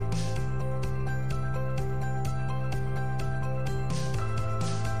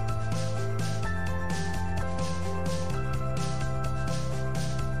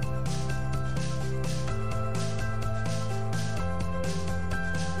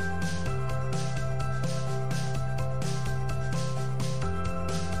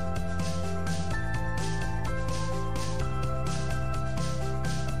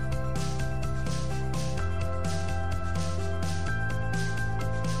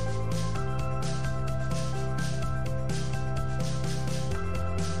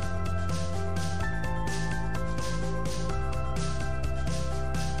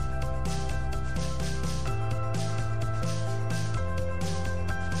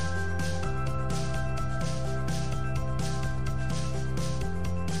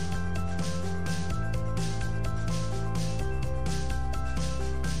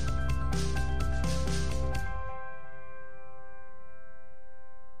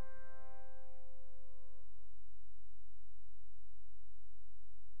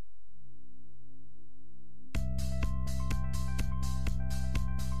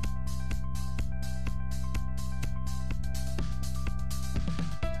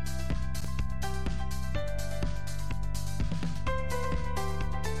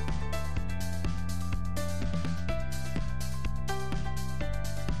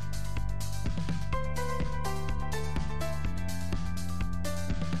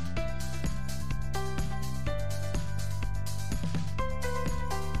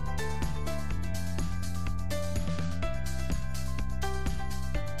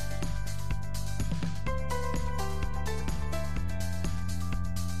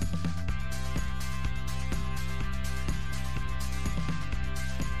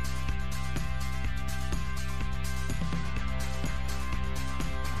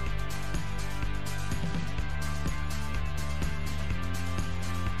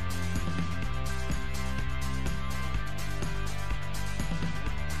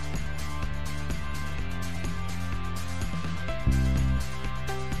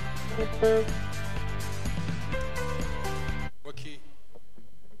What key? What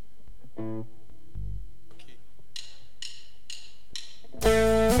key?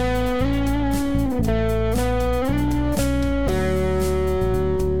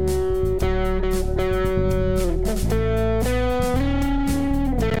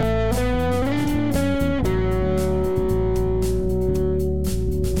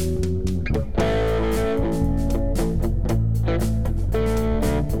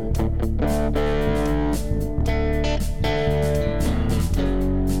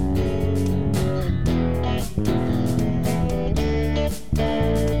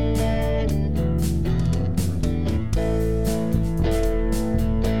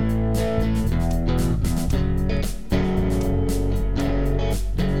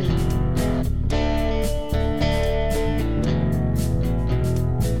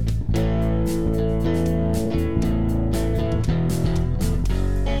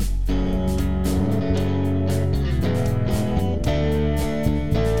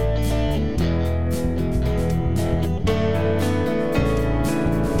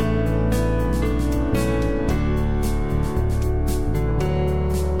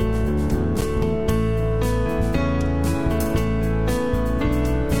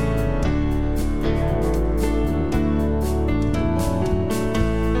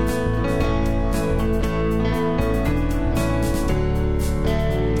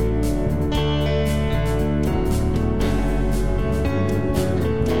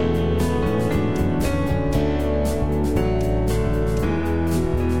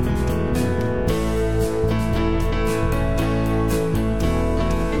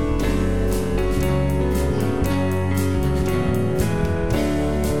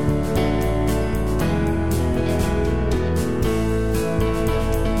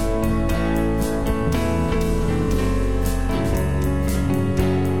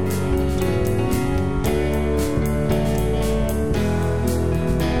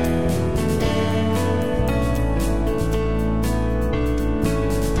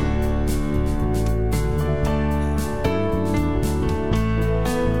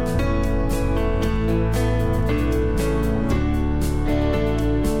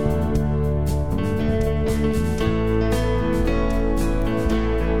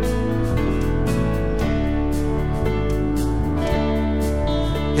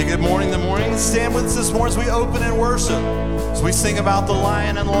 Stand with us this morning as we open in worship, as we sing about the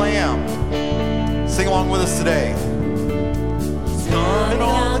Lion and the Lamb. Sing along with us today. Coming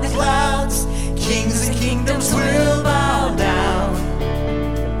on the clouds, kings and kingdoms will bow down,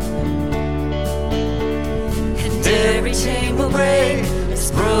 and every chain will break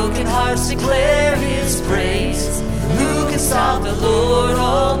as broken hearts declare His praise. Who can stop the Lord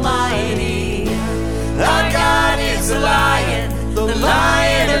Almighty? Our God is the Lion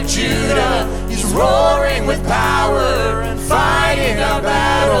of Judah. He's roaring with power and fighting our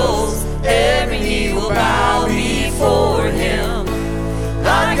battles. Every knee will bow before Him.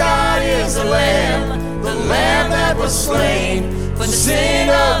 Our God is the Lamb that was slain for the sin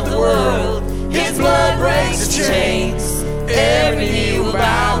of the world. His blood breaks the chains. Every knee will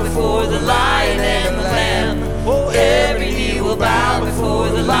bow before the Lion and the Lamb. Oh, every knee will bow before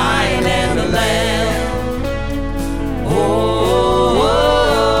the Lion and the Lamb.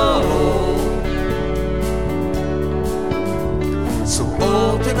 So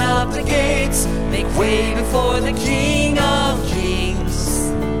open up the gates, make way before the King of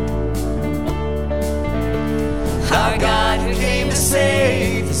Kings. Our God who came to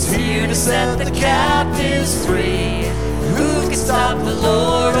save is here to set the captives free. Who can stop the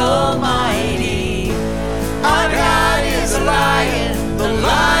Lord Almighty? Our God is the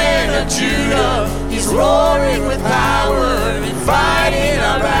Lion of Judah. He's roaring with power and fighting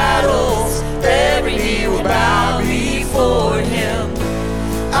our battles. Every knee will bow before Him.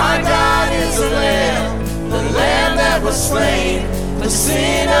 Our God is the Lamb that was slain for the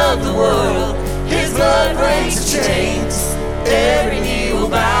sin of the world. His blood breaks the chains. Every knee will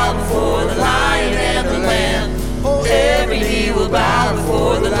bow before the Lion and the Lamb. Oh, every knee will bow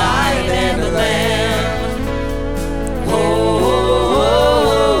before the Lion and the Lamb.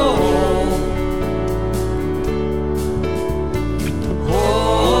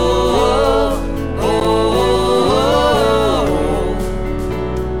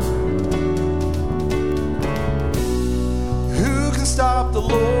 Who can stop the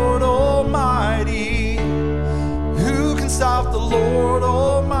Lord Almighty? Who can stop the Lord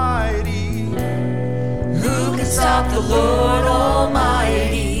Almighty? Who can stop the Lord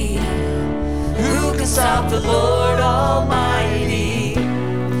Almighty? Who can stop the Lord Almighty?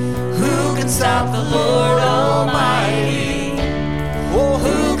 Who can stop the Lord Almighty? Oh,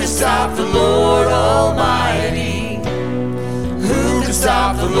 who can stop stop the Lord Almighty? Who can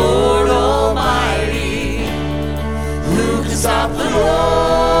stop the Lord Almighty? Who can stop the Lord?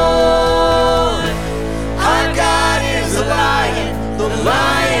 Our God is a lion, the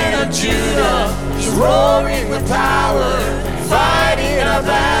Lion of Judah. He's roaring with power, fighting our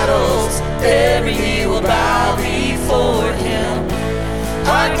battles. Every knee will bow before him.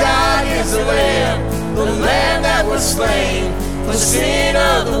 Our God is the Lamb that was slain for the sin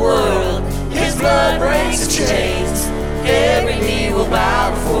of the world. His blood breaks the chains. Every knee will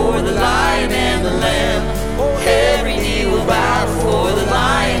bow before the Lion and the Lamb. Every knee will bow before the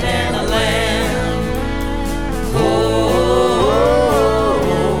Lion and the Lamb. Oh,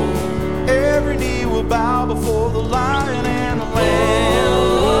 every knee will bow before the Lion and the Lamb.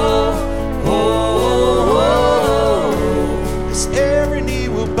 Yes, every knee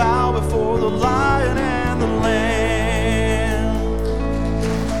will bow before the Lion and the Lamb.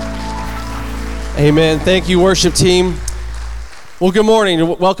 Amen. Thank you, worship team. Well, good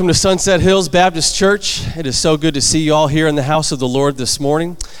morning. Welcome to Sunset Hills Baptist Church. It is so good to see you all here in the house of the Lord this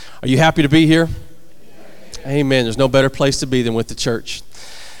morning. Are you happy to be here? Amen. There's no better place to be than with the church.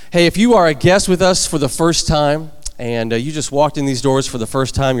 Hey, if you are a guest with us for the first time, and you just walked in these doors for the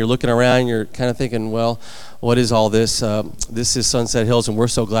first time, you're looking around, you're kind of thinking, well, what is all this? This is Sunset Hills, and we're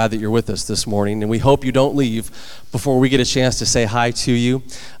so glad that you're with us this morning. And we hope you don't leave before we get a chance to say hi to you.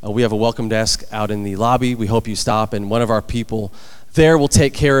 We have a welcome desk out in the lobby. We hope you stop, and one of our people there will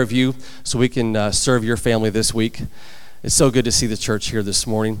take care of you so we can serve your family this week. It's so good to see the church here this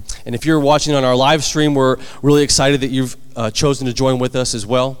morning. And if you're watching on our live stream, we're really excited that you've chosen to join with us as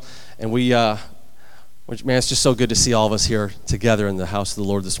well. And man, it's just so good to see all of us here together in the house of the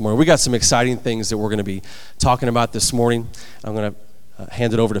Lord this morning. We got some exciting things that we're going to be talking about this morning. I'm going to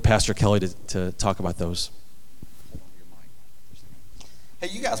hand it over to Pastor Kelly to talk about those. Hey,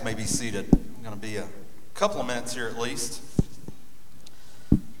 you guys may be seated. I'm going to be a couple of minutes here at least.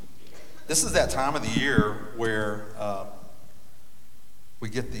 This is that time of the year where we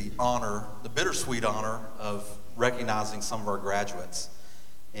get the honor, the bittersweet honor of recognizing some of our graduates.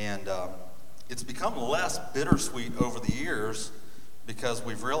 And it's become less bittersweet over the years because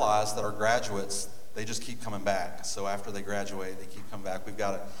we've realized that our graduates, they just keep coming back. So after they graduate, they keep coming back. We've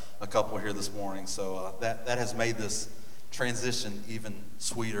got a couple here this morning. So that has made this transition even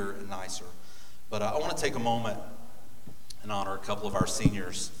sweeter and nicer. But I want to take a moment and honor a couple of our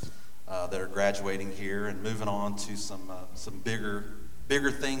seniors that are graduating here and moving on to some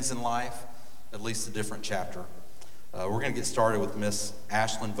bigger things in life, at least a different chapter. We're going to get started with Miss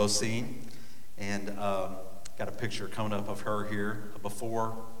Ashlyn Vosine. And got a picture coming up of her here, a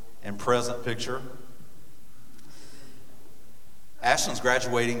before and present picture. Ashlyn's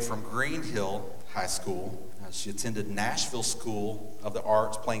graduating from Green Hill High School. She attended Nashville School of the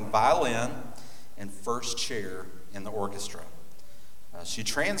Arts, playing violin and first chair in the orchestra. She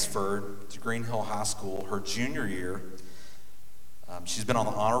transferred to Green Hill High School her junior year. She's been on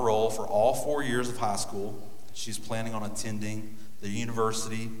the honor roll for all 4 years of high school. She's planning on attending the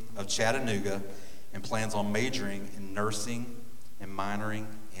University of Chattanooga and plans on majoring in nursing and minoring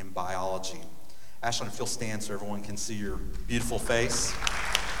in biology. Ashlyn, if you'll stand so everyone can see your beautiful face.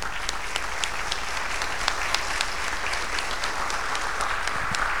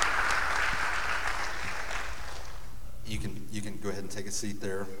 You can go ahead and take a seat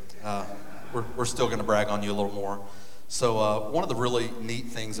there. We're still going to brag on you a little more. So one of the really neat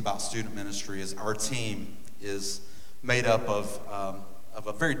things about student ministry is our team is made up of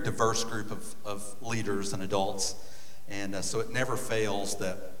a very diverse group of leaders and adults. And so it never fails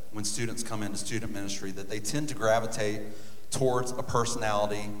that when students come into student ministry that they tend to gravitate towards a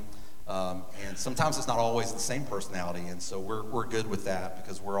personality. And sometimes it's not always the same personality. And so we're good with that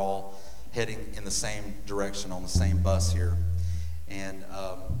because we're all heading in the same direction on the same bus here. And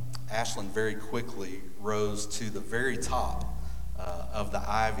Ashlyn very quickly rose to the very top of the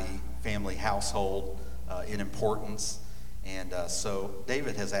Ivy family household in importance. And so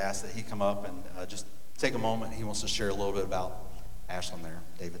David has asked that he come up and just take a moment. He wants to share a little bit about Ashlyn there.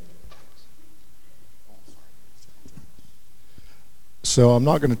 David. So I'm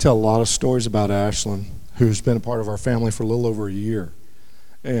not going to tell a lot of stories about Ashlyn, who's been a part of our family for a little over a year.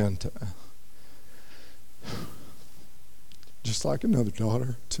 And just like another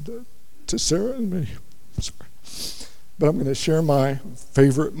daughter to Sarah and me. Sorry. But I'm going to share my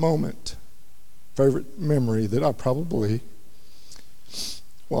favorite moment, favorite memory that I probably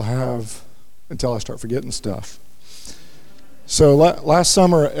will have until I start forgetting stuff. So last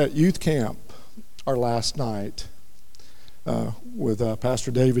summer at youth camp, our last night, with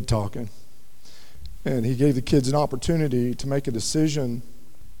Pastor David talking, and he gave the kids an opportunity to make a decision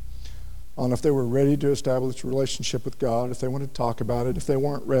on if they were ready to establish a relationship with God, if they wanted to talk about it, if they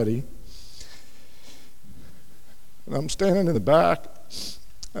weren't ready. And I'm standing in the back,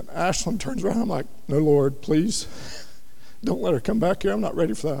 and Ashlyn turns around. I'm like, no, Lord, please, don't let her come back here. I'm not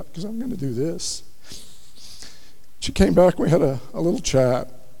ready for that because I'm going to do this. She came back, we had a little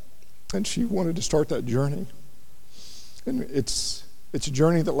chat, and she wanted to start that journey. And it's a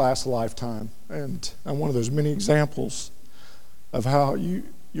journey that lasts a lifetime. And I'm one of those many examples of how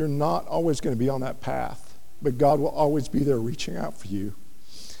you're not always going to be on that path, but God will always be there reaching out for you.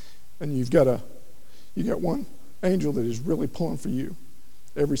 And you got one angel that is really pulling for you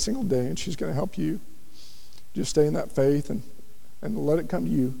every single day, and she's going to help you just stay in that faith and let it come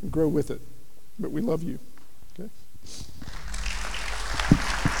to you and grow with it. But we love you. Okay?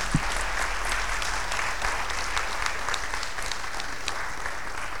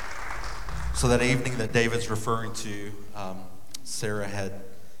 So that evening that David's referring to, Sarah had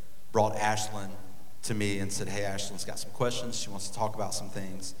brought Ashlyn to me and said, hey, Ashlyn's got some questions. She wants to talk about some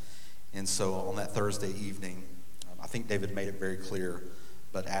things. And so on that Thursday evening, I think David made it very clear,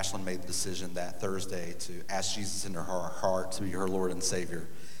 but Ashlyn made the decision that Thursday to ask Jesus into her heart to be her Lord and Savior.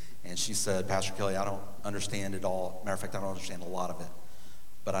 And she said, Pastor Kelly, I don't understand it all. Matter of fact, I don't understand a lot of it,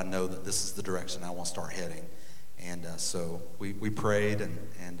 but I know that this is the direction I want to start heading. And so we prayed, and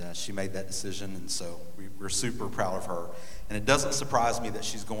she made that decision, and so we're super proud of her. And it doesn't surprise me that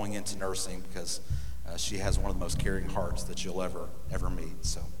she's going into nursing because she has one of the most caring hearts that you'll ever meet.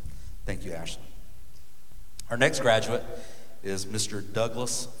 So thank you, Ashley. Our next graduate is Mr.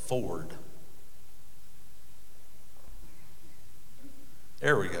 Douglas Ford.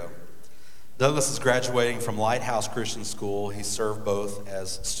 There we go. Douglas is graduating from Lighthouse Christian School. He served both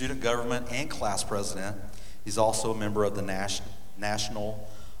as student government and class president. He's also a member of the National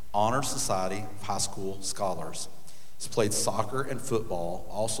Honor Society of High School Scholars. He's played soccer and football,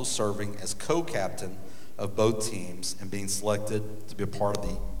 also serving as co-captain of both teams and being selected to be a part of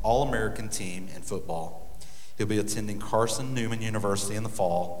the All-American team in football. He'll be attending Carson Newman University in the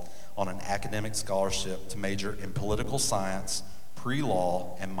fall on an academic scholarship to major in political science,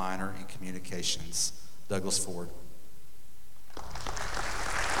 pre-law, and minor in communications. Douglas Ford.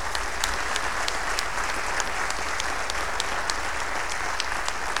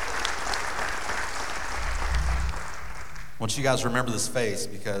 I want you guys to remember this face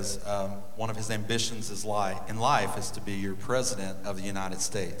because one of his ambitions in life is to be your president of the United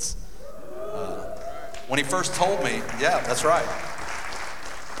States. When he first told me, yeah, that's right.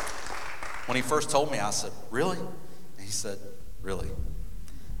 When he first told me, I said, really? And he said, really?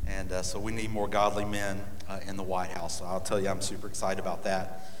 And so we need more godly men in the White House. So I'll tell you, I'm super excited about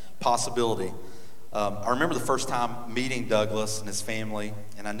that possibility. I remember the first time meeting Douglas and his family,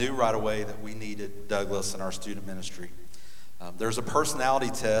 and I knew right away that we needed Douglas in our student ministry. There's a personality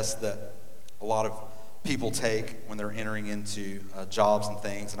test that a lot of people take when they're entering into jobs and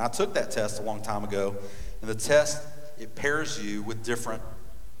things. And I took that test a long time ago. And the test, it pairs you with different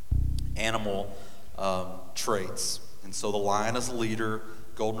animal traits. And so the lion is a leader,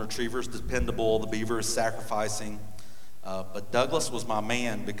 golden retriever is dependable, the beaver is sacrificing. But Douglas was my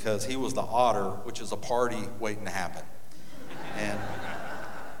man because he was the otter, which is a party waiting to happen. And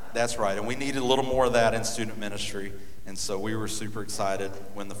that's right. And we needed a little more of that in student ministry. And so we were super excited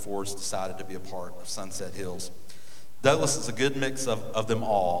when the Fords decided to be a part of Sunset Hills. Douglas is a good mix of them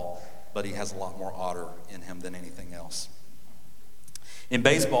all, but he has a lot more otter in him than anything else. In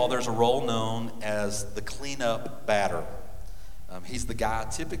baseball, there's a role known as the cleanup batter. He's the guy,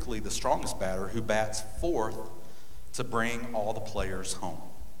 typically the strongest batter, who bats fourth to bring all the players home.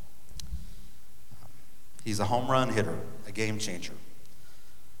 He's a home run hitter, a game changer.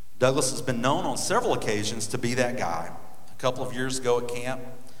 Douglas has been known on several occasions to be that guy. A couple of years ago at camp,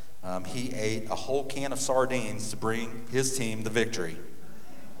 he ate a whole can of sardines to bring his team the victory.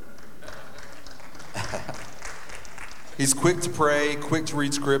 He's quick to pray, quick to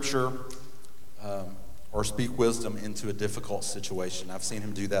read scripture, or speak wisdom into a difficult situation. I've seen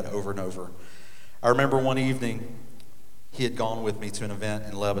him do that over and over. I remember one evening, he had gone with me to an event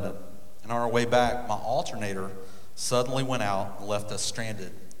in Lebanon. And on our way back, my alternator suddenly went out and left us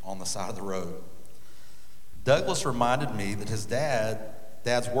stranded on the side of the road. Douglas reminded me that his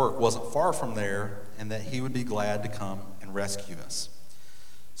dad's work wasn't far from there and that he would be glad to come and rescue us.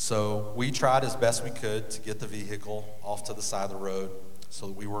 So we tried as best we could to get the vehicle off to the side of the road so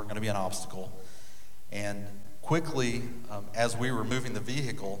that we weren't going to be an obstacle. And quickly, as we were moving the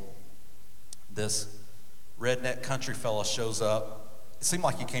vehicle, this redneck country fella shows up. It seemed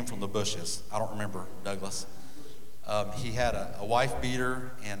like he came from the bushes. I don't remember Douglas. He had a wife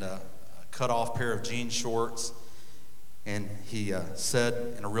beater and a cut-off pair of jean shorts. and he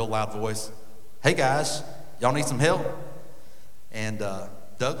said in a real loud voice, "Hey guys, y'all need some help?" And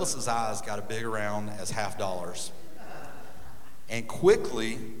Douglas's eyes got as big around as $50. And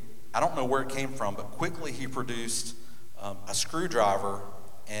quickly, I don't know where it came from, but quickly he produced a screwdriver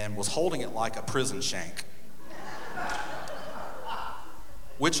and was holding it like a prison shank,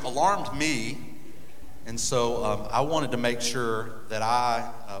 which alarmed me. And so I wanted to make sure that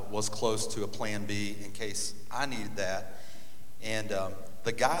I was close to a plan B in case I needed that. And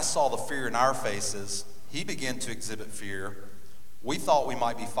the guy saw the fear in our faces. He began to exhibit fear. We thought we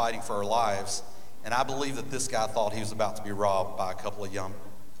might be fighting for our lives. And I believe that this guy thought he was about to be robbed by a couple of young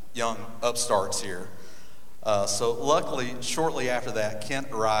upstarts here. So luckily, shortly after that, Kent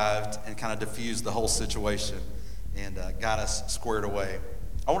arrived and kind of diffused the whole situation and got us squared away.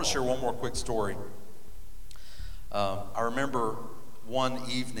 I want to share one more quick story. I remember one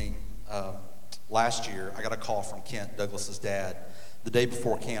evening last year, I got a call from Kent, Douglas's dad, the day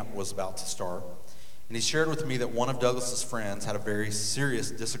before camp was about to start. And he shared with me that one of Douglas's friends had a very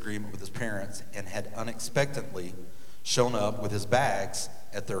serious disagreement with his parents and had unexpectedly shown up with his bags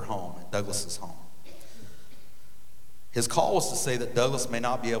at their home, at Douglas's home. His call was to say that Douglas may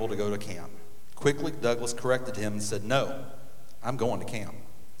not be able to go to camp. Quickly, Douglas corrected him and said, "No, I'm going to camp."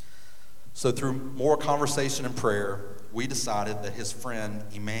 So through more conversation and prayer, we decided that his friend,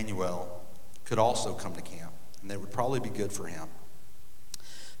 Emmanuel, could also come to camp, and that would probably be good for him.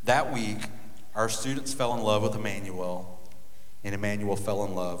 That week, our students fell in love with Emmanuel, and Emmanuel fell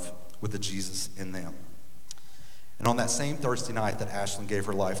in love with the Jesus in them. And on that same Thursday night that Ashlyn gave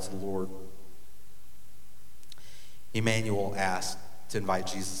her life to the Lord, Emmanuel asked to invite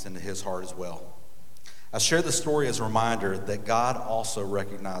Jesus into his heart as well. I share this story as a reminder that God also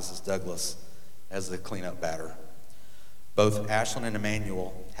recognizes Douglas as the cleanup batter. Both Ashlyn and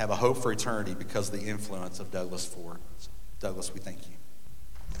Emmanuel have a hope for eternity because of the influence of Douglas Ford. So, Douglas, we thank you.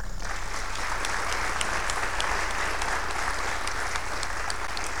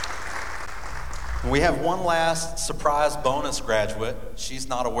 And we have one last surprise bonus graduate. She's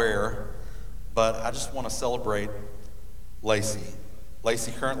not aware, but I just want to celebrate Lacey.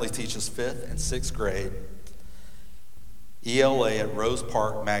 Lacey currently teaches 5th and 6th grade ELA at Rose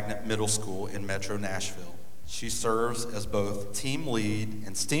Park Magnet Middle School in Metro Nashville. She serves as both team lead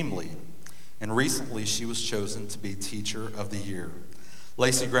and STEAM lead, and recently she was chosen to be Teacher of the Year.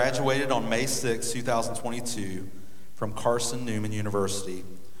 Lacey graduated on May 6, 2022 from Carson Newman University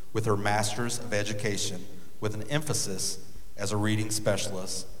with her Master's of Education with an emphasis as a reading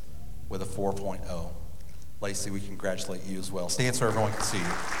specialist with a 4.0. Lacey, we congratulate you as well. Stand so everyone can see you.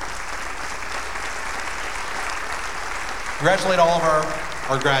 Congratulate all of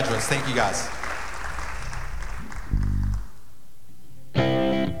our graduates. Thank you, guys.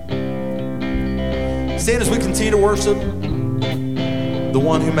 Stand as we continue to worship the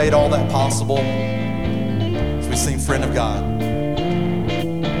one who made all that possible as we sing Friend of God.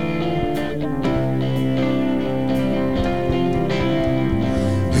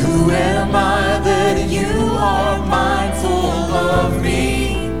 Who am I that you are mindful of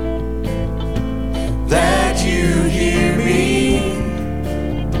me, that you hear me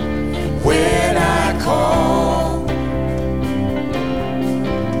when I call?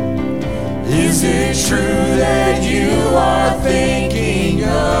 Is it true that you are thinking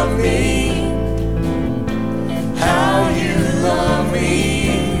of me, how you love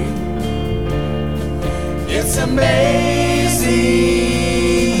me? It's amazing.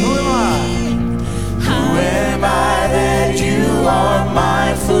 That you are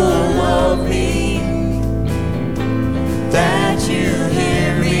mindful of me, that you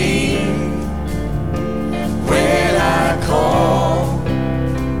hear me when I call.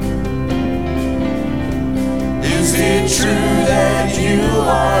 Is it true that you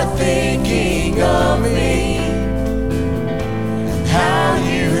are thinking of me and how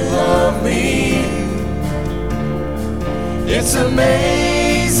you love me? It's amazing.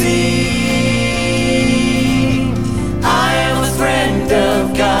 Friend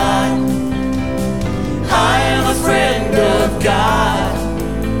of God, I am a friend of God,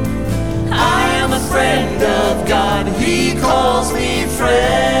 I am a friend of God, He calls me friend.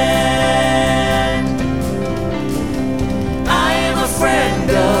 I am a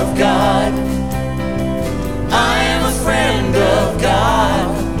friend of God, I am a friend of God,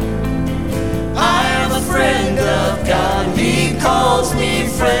 I am a friend of God, He calls me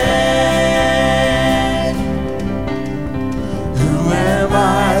friend. Am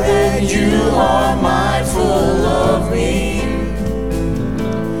I that you are mindful of me,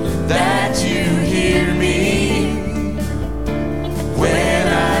 that you hear me when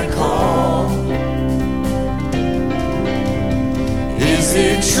I call?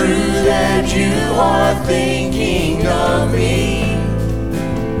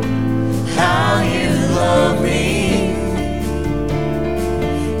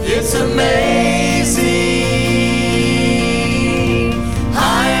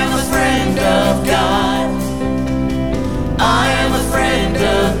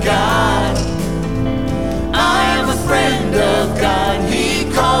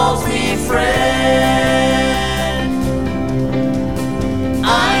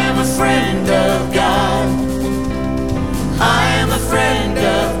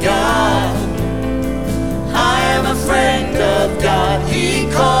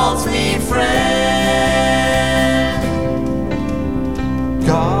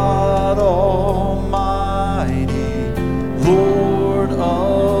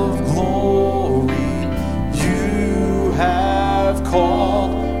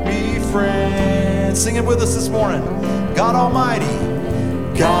 it with us this morning. God Almighty.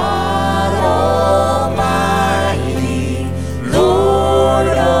 God Almighty, Lord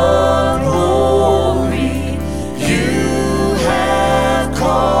of glory, you have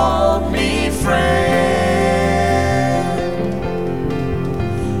called me friend.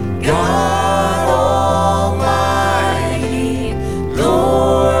 God Almighty,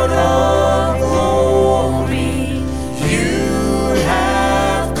 Lord of glory, you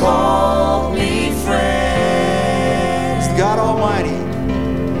have called me friend. It's God Almighty.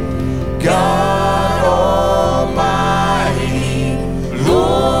 God Almighty,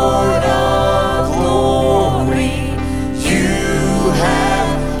 Lord of glory, you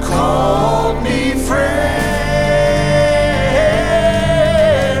have called me friend.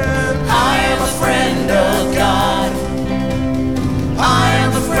 I am a friend of God. I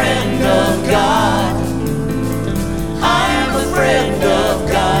am a friend of God. I am a friend of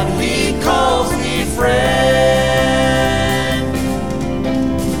God. He calls me friend.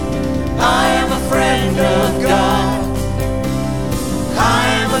 I am a friend of God. I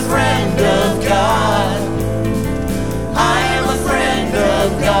am a friend of God. I am a friend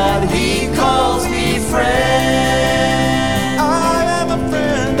of God. He calls me friend. I am a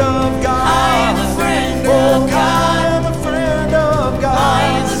friend of God. I am a friend of God. I am a friend of God. I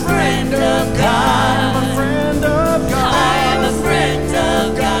am a friend of God. I am a friend of God. I am a friend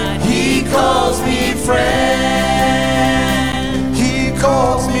of God. He calls me friend. He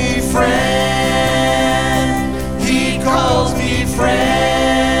calls me Friend. He calls me friend.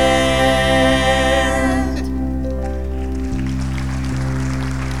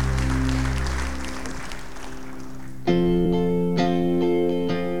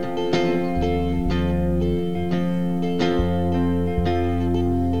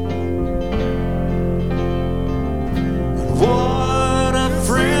 What a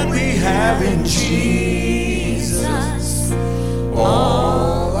friend we have in Jesus,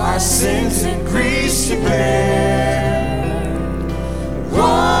 all our sins and griefs to bear. What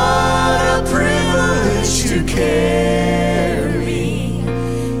a privilege to carry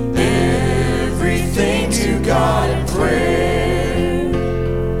everything to God in prayer.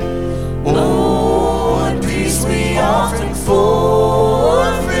 Oh, what peace we often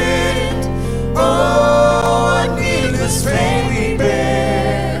forfeit. Oh, what needless pain we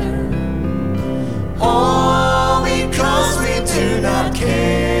bear. All because we do not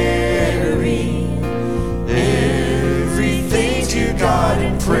carry everything to God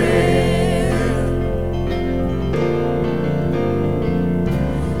in prayer.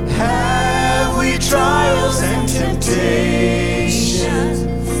 Have we trials and temptations?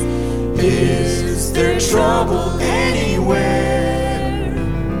 Is there trouble anywhere?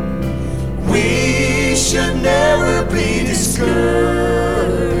 We should never be discouraged.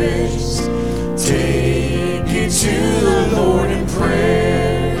 Take it to the Lord in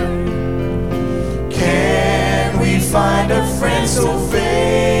prayer. Can we find a friend so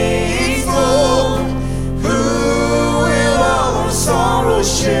faithful who will all our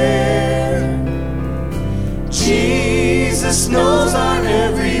sorrows share? Jesus knows our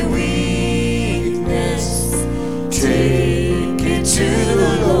every weakness. Take it to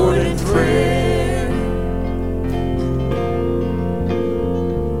the Lord in prayer.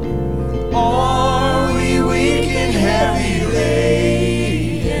 Are we weak and heavy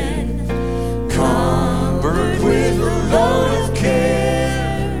laden, cumbered with a load of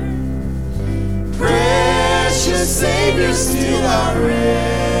care? Precious Savior, still our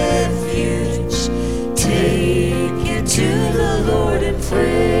refuge. Take it to the Lord in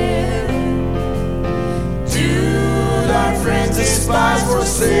prayer. Do thy friends despise,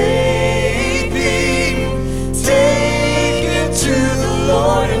 forsake thee? Take it to the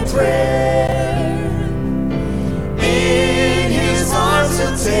Lord in prayer. In his arms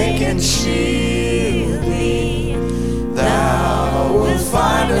he'll take and shield thee. Thou wilt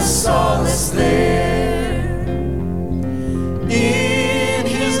find a solace there. In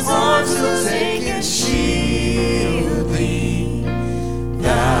his arms he'll take and shield thee.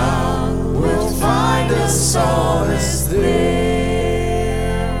 Thou wilt find a solace there.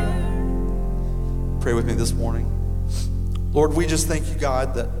 Pray with me this morning. Lord, we just thank you,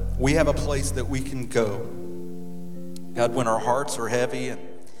 God, that we have a place that we can go. God, when our hearts are heavy and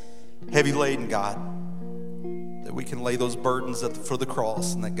heavy laden, God, that we can lay those burdens at the foot of the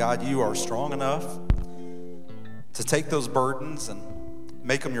cross, and that, God, you are strong enough to take those burdens and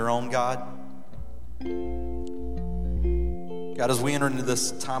make them your own, God. God, as we enter into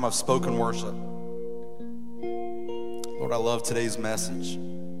this time of spoken worship, Lord, I love today's message.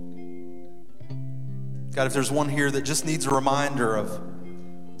 God, if there's one here that just needs a reminder of,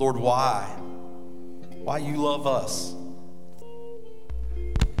 Lord, why why you love us.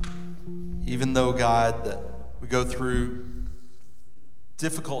 Even though, God, that we go through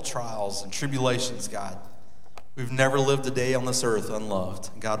difficult trials and tribulations, God, we've never lived a day on this earth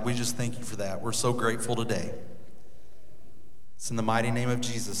unloved. God, we just thank you for that. We're so grateful today. It's in the mighty name of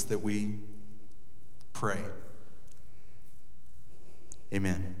Jesus that we pray.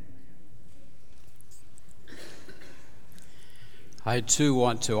 Amen. I too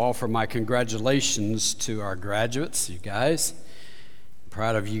want to offer my congratulations to our graduates, you guys. I'm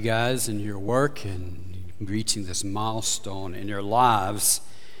proud of you guys and your work and reaching this milestone in your lives.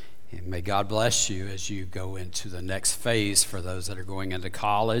 And may God bless you as you go into the next phase for those that are going into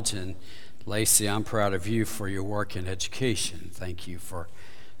college. And Lacey, I'm proud of you for your work in education. Thank you for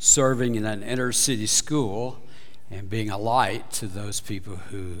serving in an inner city school and being a light to those people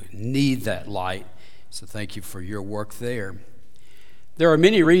who need that light. So thank you for your work there. There are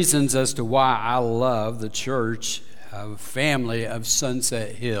many reasons as to why I love the church family of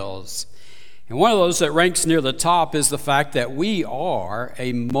Sunset Hills. And one of those that ranks near the top is the fact that we are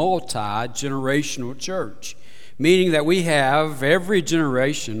a multi-generational church, meaning that we have every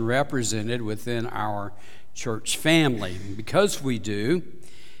generation represented within our church family. And because we do,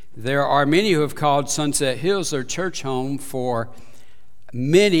 there are many who have called Sunset Hills their church home for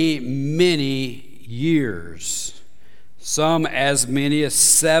many, many years. Some as many as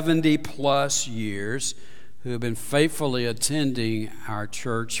 70-plus years who have been faithfully attending our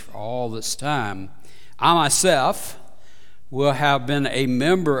church for all this time. I myself will have been a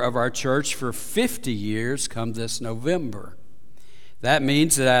member of our church for 50 years come this November. That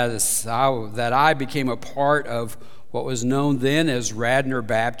means that I became a part of what was known then as Radnor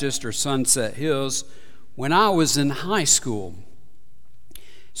Baptist or Sunset Hills when I was in high school.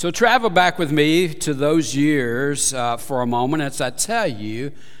 So travel back with me to those years for a moment as I tell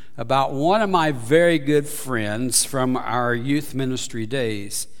you about one of my very good friends from our youth ministry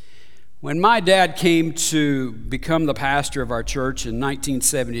days. When my dad came to become the pastor of our church in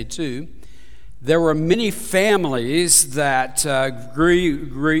 1972, there were many families that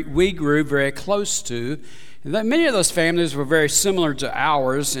we grew very close to. And that many of those families were very similar to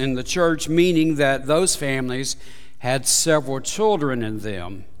ours in the church, meaning that those families had several children in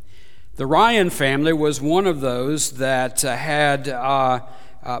them. The Ryan family was one of those that had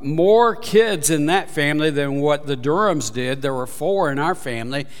more kids in that family than what the Durhams did. There were 4 in our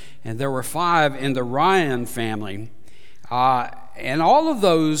family, and there were 5 in the Ryan family. And all of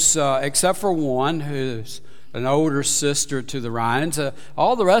those, except for one who's an older sister to the Ryans,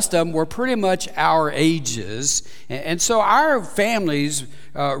 all the rest of them were pretty much our ages. And so our families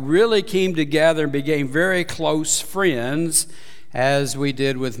really came together and became very close friends, as we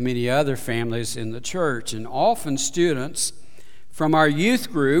did with many other families in the church. And often students from our youth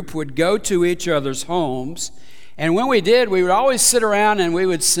group would go to each other's homes, and when we did, we would always sit around and we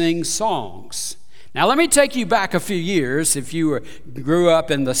would sing songs. Now, let me take you back a few years. If you grew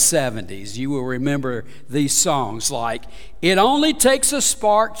up in the 70s, you will remember these songs like, "It Only Takes a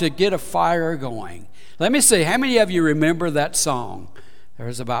Spark to Get a Fire Going." Let me see, how many of you remember that song?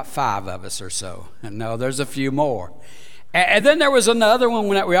 There's about 5 of us or so. And no, there's a few more. And then there was another one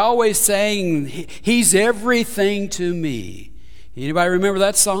that we always sang, "He's Everything to Me." Anybody remember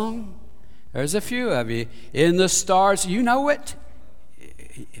that song? There's a few of you. "In the Stars," you know it?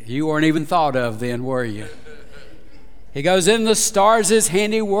 You weren't even thought of then, were you? He goes, "In the stars his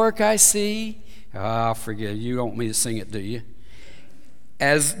handiwork I see." Oh, forget it. You don't want me to sing it, do you?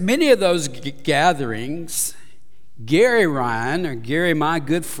 As many of those gatherings, Gary Ryan, or Gary, my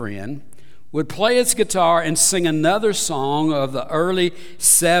good friend, would play his guitar and sing another song of the early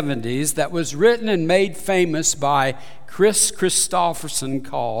 70s that was written and made famous by Chris Christopherson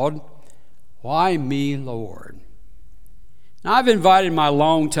called "Why Me, Lord?" Now, I've invited my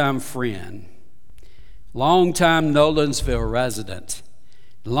longtime friend, longtime Nolensville resident,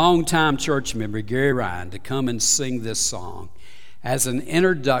 longtime church member, Gary Ryan, to come and sing this song as an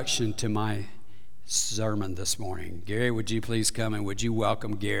introduction to my sermon this morning. Gary, would you please come and would you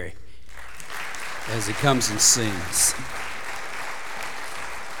welcome Gary as he comes and sings.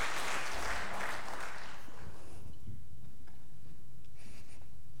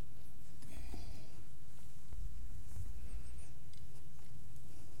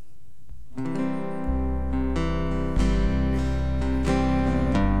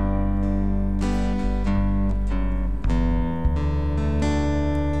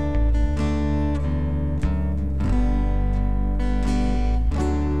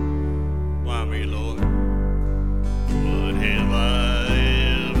 Why me, Lord?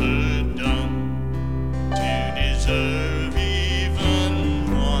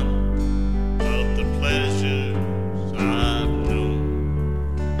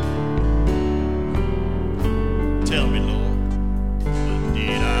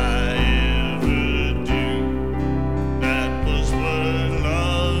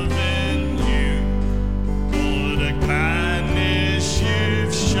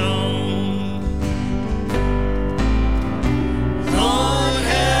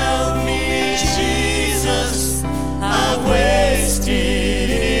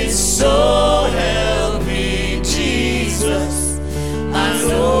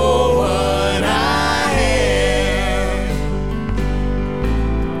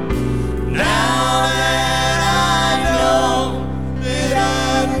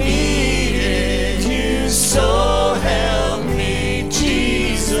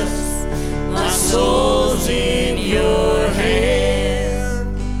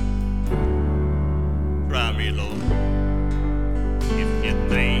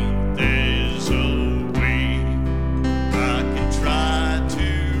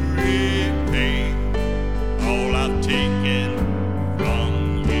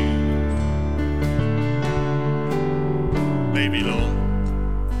 maybe, Lord,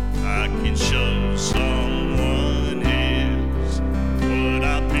 I can show someone else what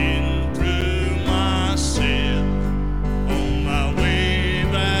I've been through myself on my way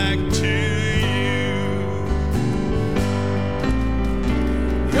back to you.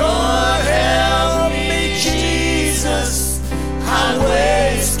 Lord, help me, Jesus, I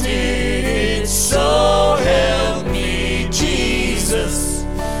wasted it, so help me, Jesus,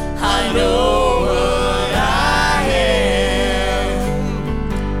 I know what I am.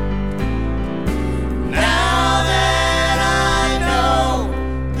 Now that I know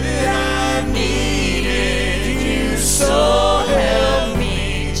that I needed you, so help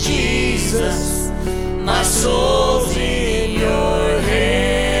me, Jesus, my soul's in your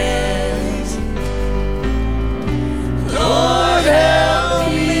hands. Lord, help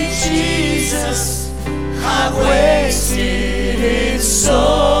me, Jesus, I've wasted it,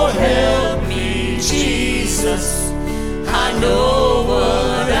 so help me, Jesus, I know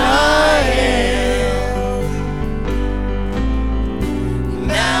what I am.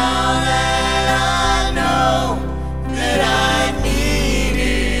 Now that I know that I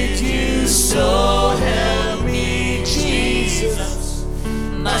needed you, so help me, Jesus,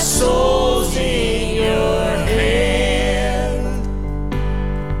 my soul's in your hand.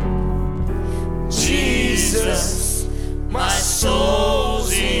 Jesus, my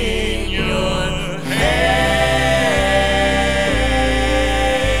soul's in your hand.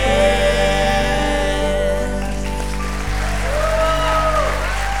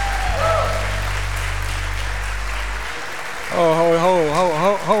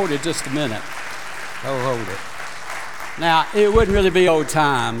 Oh, hold it just a minute. Hold it. Now, it wouldn't really be old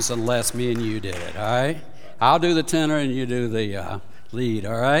times unless me and you did it, all right? I'll do the tenor and you do the lead,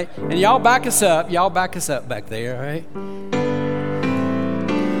 all right? And y'all back us up. Y'all back us up back there, all right?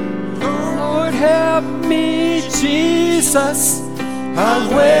 Lord, help me, Jesus,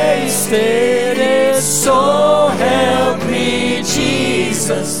 I've wasted it, so help me,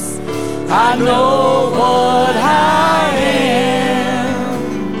 Jesus, I know what I am.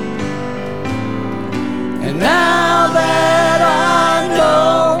 And now that I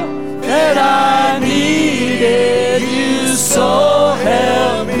know that I needed you, so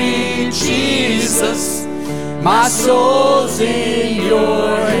help me, Jesus, my soul's in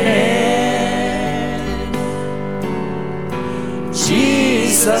your hand.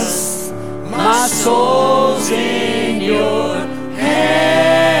 Jesus, my soul's in your hand.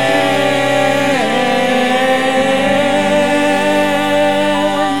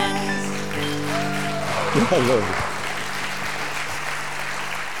 I love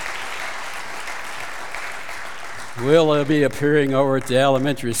it. We'll be appearing over at the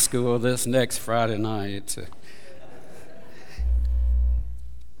elementary school this next Friday night.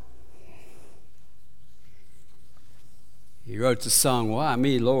 He wrote the song, Why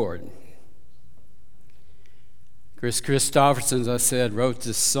Me, Lord? Chris Christopherson, as I said, wrote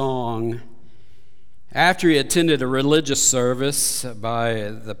this song after he attended a religious service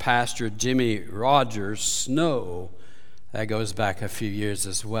by the pastor Jimmy Rogers Snow. That goes back a few years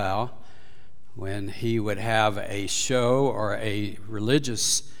as well, when he would have a show or a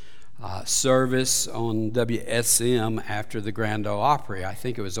religious service on WSM after the Grand Ole Opry. I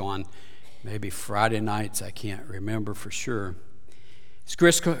think it was on maybe Friday nights. I can't remember for sure. As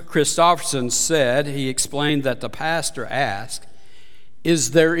Chris Christopherson said, he explained that the pastor asked,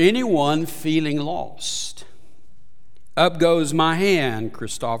 Is there anyone feeling lost? Up goes my hand,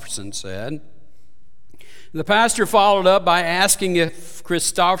 Christopherson said. The pastor followed up by asking if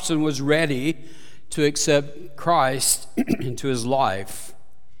Christopherson was ready to accept Christ into his life.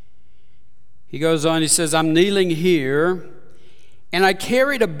 He goes on, he says, I'm kneeling here, and I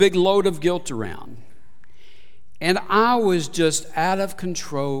carried a big load of guilt around. And I was just out of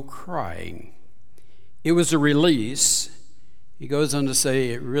control crying. It was a release. He goes on to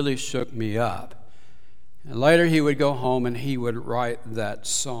say, it really shook me up. And later he would go home and he would write that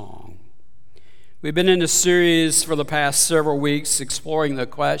song. We've been in a series for the past several weeks exploring the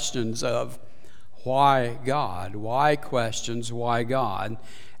questions of why God? Why questions, why God?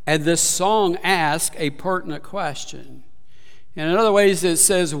 And this song asks a pertinent question. And in other ways, it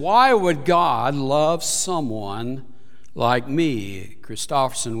says, why would God love someone like me?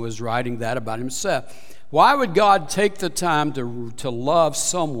 Christopherson was writing that about himself. Why would God take the time to love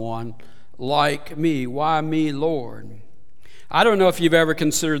someone like me? Why me, Lord? I don't know if you've ever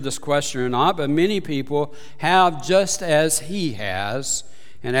considered this question or not, but many people have, just as he has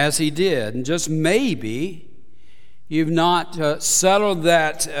and as he did. And just maybe you've not settled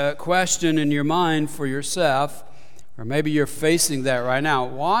that question in your mind for yourself. Or maybe you're facing that right now.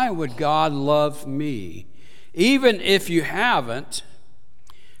 Why would God love me? Even if you haven't,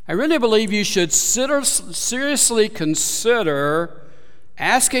 I really believe you should seriously consider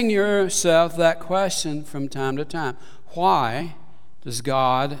asking yourself that question from time to time. Why does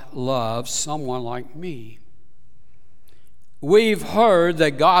God love someone like me? We've heard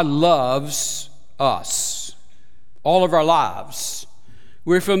that God loves us all of our lives.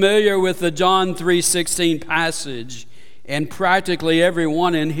 We're familiar with the John 3:16 passage, and practically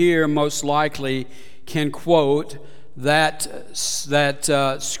everyone in here most likely can quote that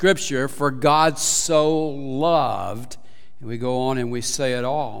scripture, for God so loved, and we go on and we say it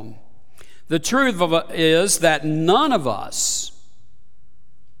all. The truth of it is that none of us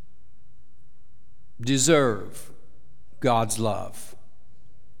deserve God's love.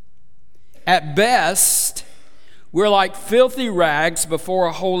 At best, we're like filthy rags before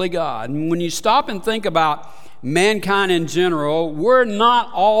a holy God. And when you stop and think about mankind in general, we're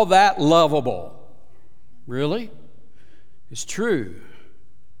not all that lovable. Really? It's true.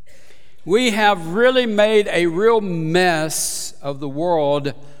 We have really made a real mess of the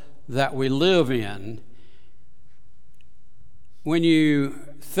world that we live in. When you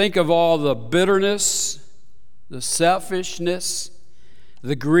think of all the bitterness, the selfishness,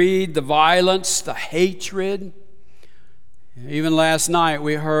 the greed, the violence, the hatred. Even last night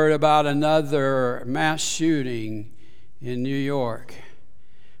we heard about another mass shooting in New York.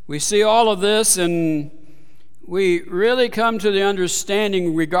 We see all of this and we really come to the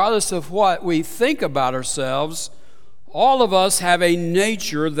understanding, regardless of what we think about ourselves, all of us have a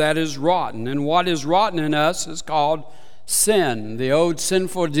nature that is rotten. And what is rotten in us is called sin, the old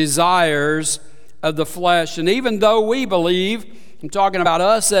sinful desires of the flesh. And even though we believe, I'm talking about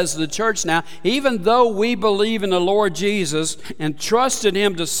us as the church now, even though we believe in the Lord Jesus and trusted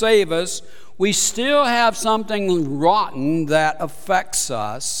Him to save us, we still have something rotten that affects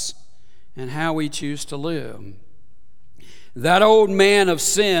us and how we choose to live. That old man of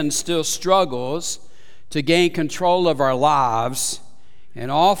sin still struggles to gain control of our lives, and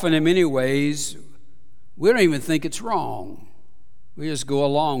often in many ways we don't even think it's wrong. We just go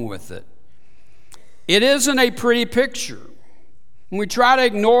along with it. It isn't a pretty picture. We try to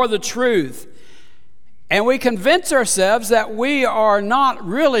ignore the truth, and we convince ourselves that we are not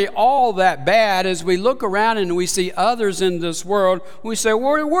really all that bad. As we look around and we see others in this world, we say,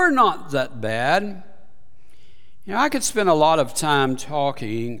 well, we're not that bad. You know, I could spend a lot of time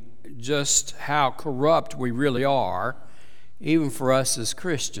talking just how corrupt we really are, even for us as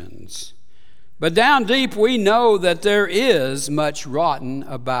Christians. But down deep, we know that there is much rotten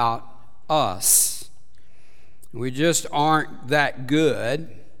about us. We just aren't that good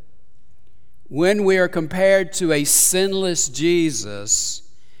when we are compared to a sinless Jesus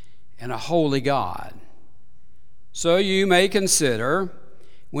and a holy God. So you may consider,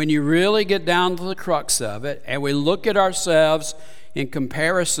 when you really get down to the crux of it, and we look at ourselves in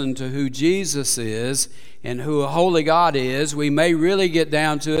comparison to who Jesus is and who a holy God is, we may really get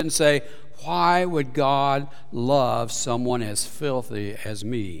down to it and say, why would God love someone as filthy as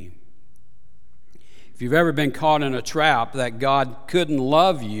me? If you've ever been caught in a trap that God couldn't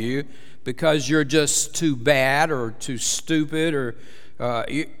love you because you're just too bad or too stupid, or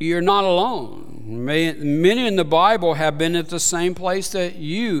you're not alone. Many in the Bible have been at the same place that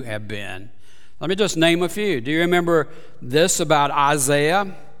you have been. Let me just name a few. Do you remember this about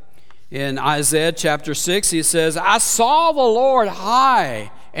Isaiah? In Isaiah chapter 6, he says, I saw the Lord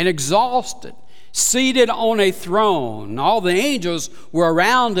high and exalted, seated on a throne. All the angels were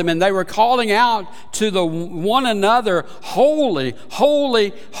around him, and they were calling out to one another, Holy,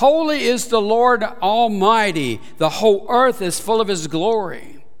 holy, holy is the Lord Almighty. The whole earth is full of His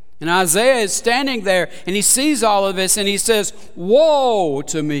glory. And Isaiah is standing there, and he sees all of this, and he says, Woe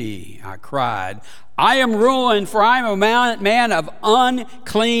to me, I cried. I am ruined, for I am a man of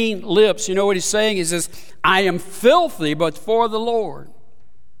unclean lips. You know what he's saying? He says, I am filthy, but for the Lord.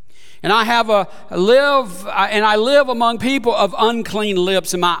 And I live among people of unclean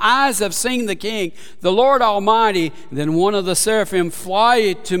lips, and my eyes have seen the King, the Lord Almighty. Then one of the seraphim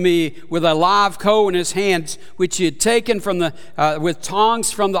fly to me with a live coal in his hands, which he had taken with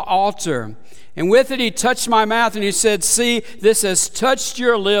tongs from the altar. And with it he touched my mouth, and he said, See, this has touched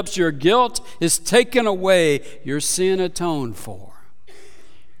your lips. Your guilt is taken away, your sin atoned for.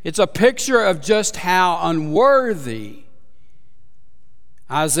 It's a picture of just how unworthy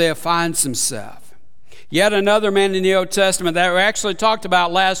Isaiah finds himself. Yet another man in the Old Testament that we actually talked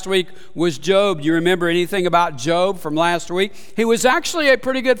about last week was Job. Do you remember anything about Job from last week? He was actually a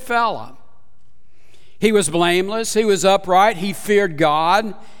pretty good fella. He was blameless. He was upright. He feared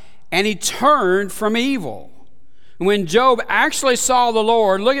God. And he turned from evil. When Job actually saw the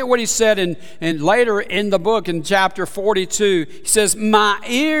Lord, look at what he said in later in the book in chapter 42. He says, my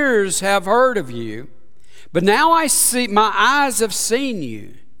ears have heard of you, but now I see, my eyes have seen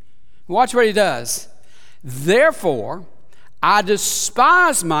you. Watch what he does. Therefore, I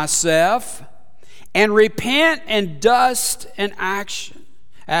despise myself and repent in dust and ashes.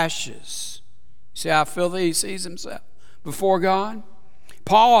 See how filthy he sees himself before God?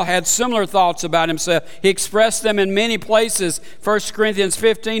 Paul had similar thoughts about himself. He expressed them in many places. 1 Corinthians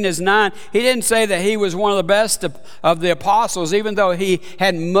 15:9. He didn't say that he was one of the best of the apostles, even though he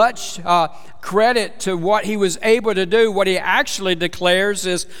had much credit to what he was able to do. What he actually declares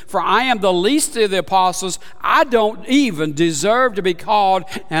is, for I am the least of the apostles. I don't even deserve to be called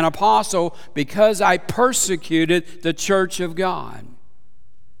an apostle because I persecuted the church of God.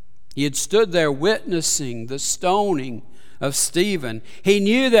 He had stood there witnessing the stoning of Stephen. He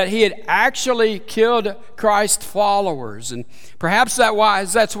knew that he had actually killed Christ's followers. And perhaps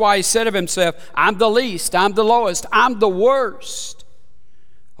that's why he said of himself, I'm the least, I'm the lowest, I'm the worst.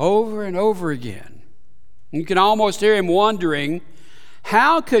 Over and over again. You can almost hear him wondering,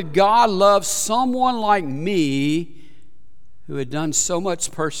 how could God love someone like me who had done so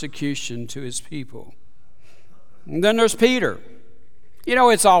much persecution to his people? And then there's Peter. You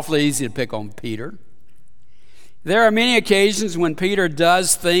know, it's awfully easy to pick on Peter. There are many occasions when Peter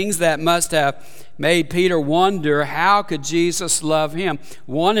does things that must have made Peter wonder, how could Jesus love him?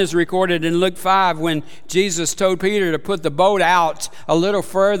 One is recorded in Luke 5 when Jesus told Peter to put the boat out a little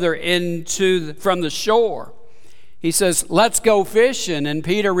further from the shore. He says, let's go fishing. And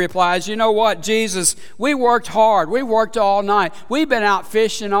Peter replies, you know what, Jesus, we worked hard. We worked all night. We've been out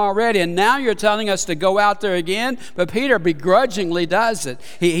fishing already, and now you're telling us to go out there again? But Peter begrudgingly does it.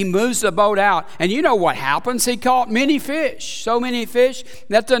 He moves the boat out. And you know what happens? He caught many fish, so many fish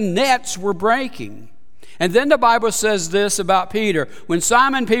that the nets were breaking. And then the Bible says this about Peter. When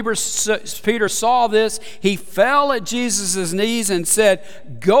Simon Peter saw this, he fell at Jesus' knees and said,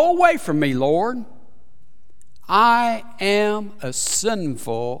 go away from me, Lord. I am a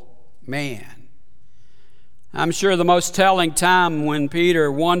sinful man. I'm sure the most telling time when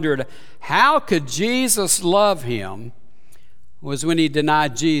Peter wondered how could Jesus love him was when he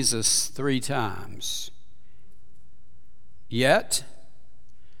denied Jesus 3 times. Yet,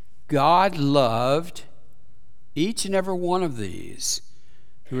 God loved each and every one of these,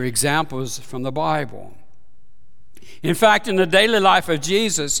 who are examples from the Bible. In fact, in the daily life of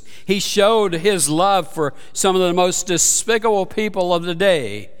Jesus, he showed his love for some of the most despicable people of the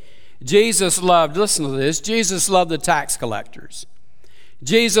day. Jesus loved, listen to this, Jesus loved the tax collectors.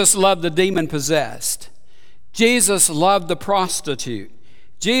 Jesus loved the demon-possessed. Jesus loved the prostitute.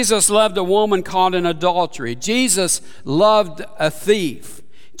 Jesus loved a woman caught in adultery. Jesus loved a thief.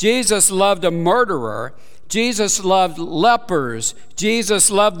 Jesus loved a murderer. Jesus loved lepers. Jesus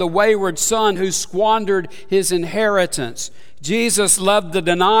loved the wayward son who squandered his inheritance. Jesus loved the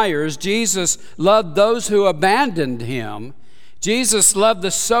deniers. Jesus loved those who abandoned him. Jesus loved the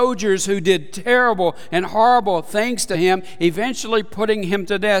soldiers who did terrible and horrible things to him, eventually putting him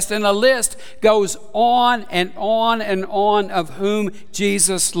to death. And the list goes on and on and on of whom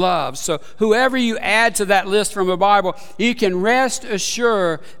Jesus loves. So whoever you add to that list from the Bible, you can rest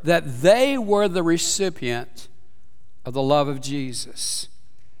assured that they were the recipient of the love of Jesus.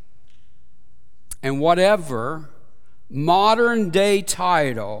 And whatever modern day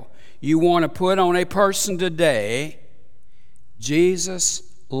title you want to put on a person today, Jesus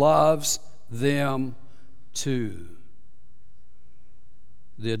loves them too.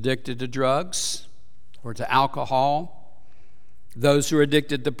 The addicted to drugs or to alcohol, those who are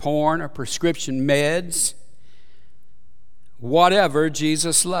addicted to porn or prescription meds, whatever,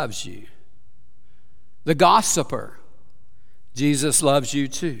 Jesus loves you. The gossiper, Jesus loves you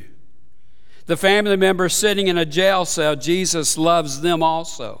too. The family member sitting in a jail cell, Jesus loves them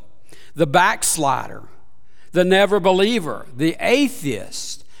also. The backslider, the never believer, the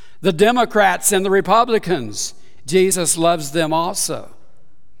atheist, the Democrats and the Republicans, Jesus loves them also.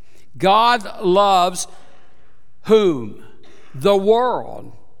 God loves whom? The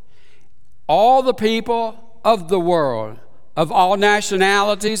world. All the people of the world, of all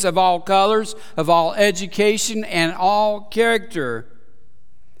nationalities, of all colors, of all education, and all character.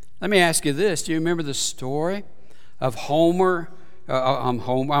 Let me ask you this. Do you remember the story of Homer?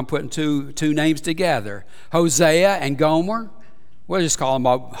 I'm putting two names together. Hosea and Gomer. We'll just call them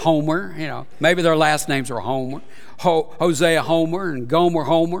Homer. You know, maybe their last names are Homer. Hosea Homer and Gomer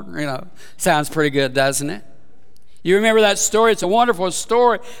Homer. You know, sounds pretty good, doesn't it? You remember that story? It's a wonderful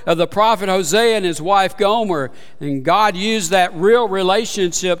story of the prophet Hosea and his wife Gomer. And God used that real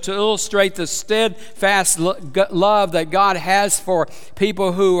relationship to illustrate the steadfast love that God has for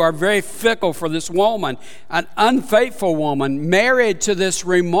people who are very fickle, for this woman, an unfaithful woman, married to this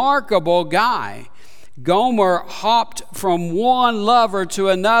remarkable guy. Gomer hopped from one lover to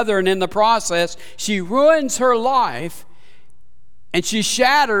another, and in the process, she ruins her life, and she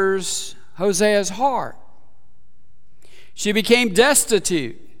shatters Hosea's heart. She became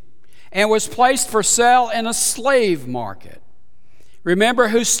destitute and was placed for sale in a slave market. Remember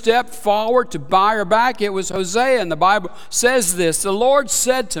who stepped forward to buy her back? It was Hosea, and the Bible says this: "The Lord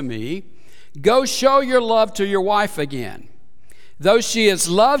said to me, go show your love to your wife again. Though she is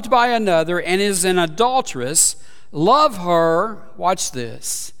loved by another and is an adulteress, love her," watch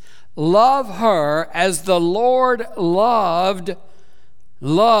this, "love her as the Lord loves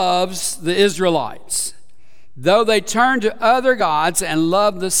the Israelites, though they turn to other gods and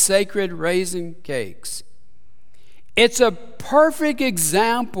love the sacred raisin cakes." It's a perfect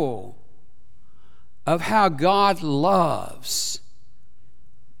example of how God loves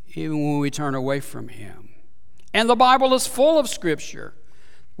even when we turn away from Him. And the Bible is full of scripture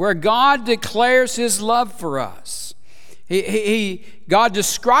where God declares His love for us. God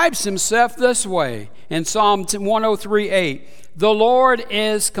describes Himself this way in Psalm 103:8. "The Lord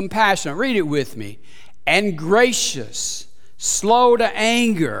is compassionate," read it with me, "and gracious, slow to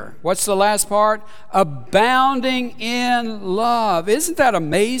anger." What's the last part? "Abounding in love." Isn't that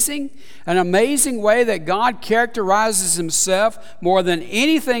amazing? An amazing way that God characterizes Himself more than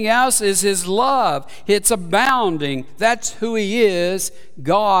anything else is His love. It's abounding. That's who He is.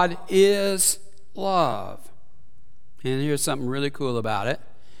 God is love. And here's something really cool about it.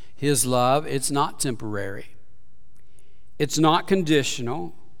 His love, it's not temporary. It's not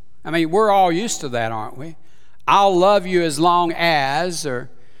conditional. I mean, we're all used to that, aren't we? I'll love you as long as, or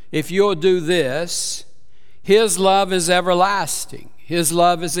if you'll do this. His love is everlasting. His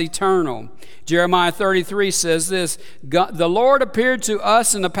love is eternal. Jeremiah 33 says this: "The Lord appeared to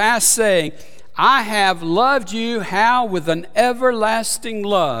us in the past, saying, I have loved you, how? With an everlasting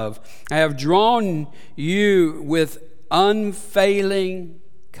love. I have drawn you with unfailing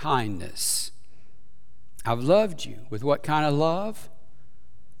kindness." I've loved you. With what kind of love?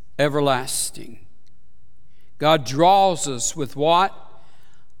 Everlasting. God draws us with what?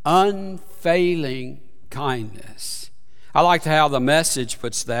 Unfailing kindness. I like how the Message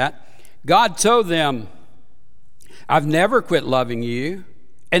puts that. God told them, "I've never quit loving you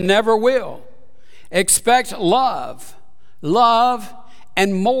and never will. Expect love,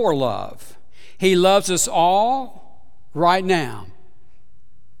 and more love." He loves us all right now,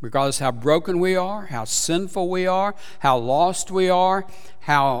 regardless how broken we are, how sinful we are, how lost we are,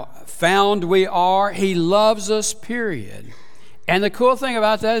 how found we are. He loves us, period. And the cool thing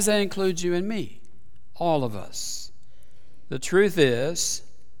about that is that includes you and me, all of us. The truth is,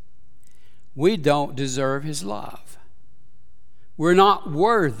 we don't deserve His love. We're not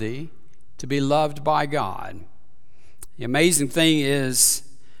worthy to be loved by God. The amazing thing is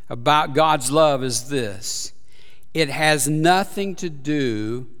about God's love is this: it has nothing to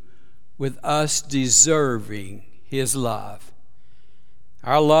do with us deserving His love.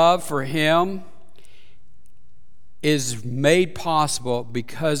 Our love for Him is made possible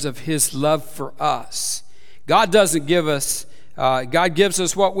because of His love for us. God doesn't give us, God gives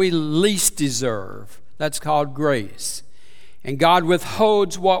us what we least deserve. That's called grace. And God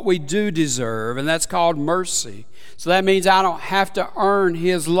withholds what we do deserve, and that's called mercy. So that means I don't have to earn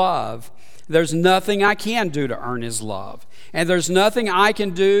His love. There's nothing I can do to earn His love. And there's nothing I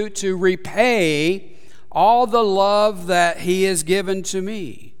can do to repay all the love that He has given to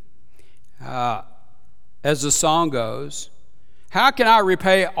me. As the song goes, "How can I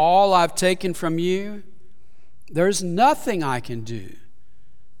repay all I've taken from you?" There's nothing I can do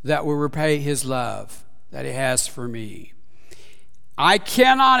that will repay His love that He has for me. I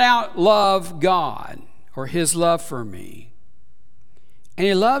cannot outlove God or His love for me. And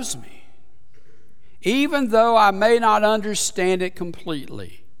He loves me, even though I may not understand it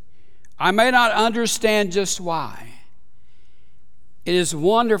completely. I may not understand just why. It is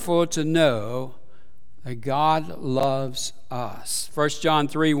wonderful to know that God loves us. 1 John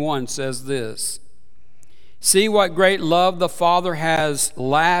 3:1 says this: "See what great love the Father has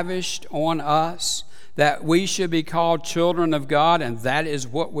lavished on us, that we should be called children of God, and that is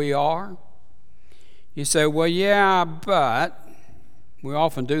what we are." You say, "Well, yeah, but..." We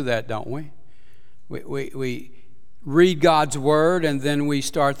often do that, don't we? We read God's Word, and then we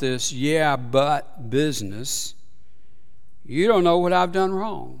start this "yeah, but" business. You don't know what I've done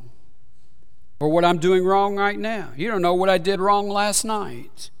wrong. or what I'm doing wrong right now. You don't know what I did wrong last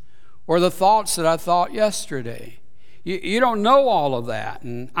night or the thoughts that I thought yesterday. You don't know all of that.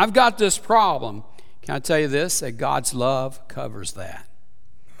 And I've got this problem. Can I tell you this? That God's love covers that.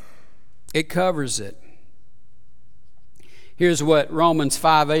 It covers it. Here's what Romans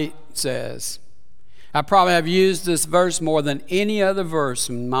 5:8 says. I probably have used this verse more than any other verse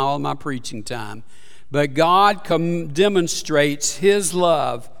in all my preaching time. But God demonstrates His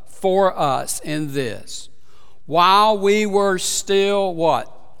love for us in this. While we were still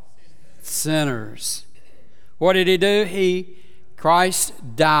what? Sinners. What did He do?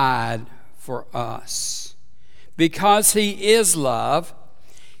 Christ died for us. Because He is love,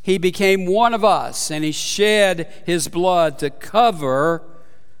 He became one of us, and He shed His blood to cover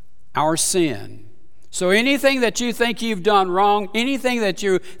our sin. So anything that you think you've done wrong, anything that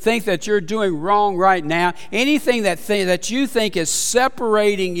you think that you're doing wrong right now, anything that you think is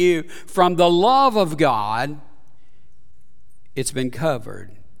separating you from the love of God, it's been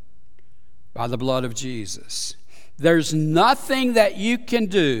covered by the blood of Jesus. There's nothing that you can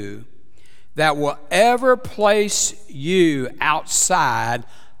do that will ever place you outside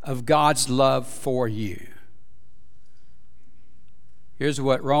of God's love for you. Here's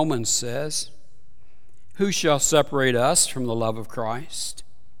what Romans says. Who shall separate us from the love of Christ?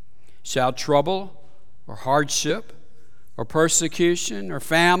 Shall trouble or hardship or persecution or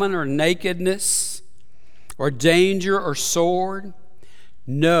famine or nakedness or danger or sword?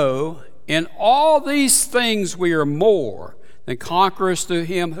 No, in all these things we are more than conquerors through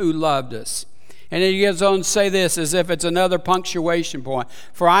Him who loved us. And then he goes on to say this as if it's another punctuation point.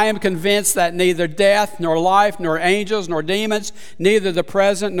 For I am convinced that neither death, nor life, nor angels, nor demons, neither the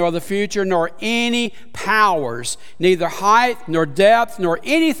present, nor the future, nor any powers, neither height, nor depth, nor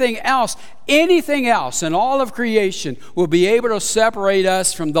anything else in all of creation will be able to separate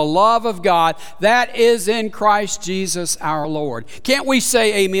us from the love of God that is in Christ Jesus our Lord. Can't we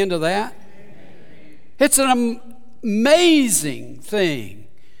say amen to that? It's an amazing thing.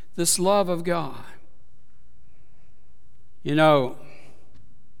 This love of God. You know,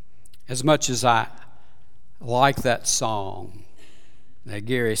 as much as I like that song that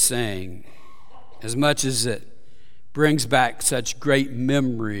Gary sang, as much as it brings back such great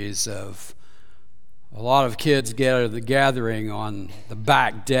memories of a lot of kids gathering on the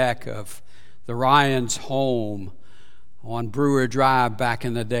back deck of the Ryan's home on Brewer Drive back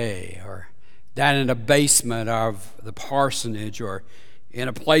in the day, or down in the basement of the parsonage, or in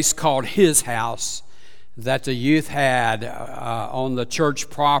a place called His House that the youth had on the church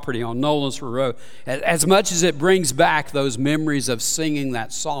property on Nolensford Road. As much as it brings back those memories of singing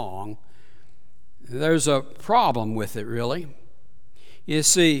that song, there's a problem with it, really. You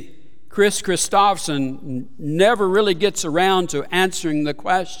see, Chris Christopherson never really gets around to answering the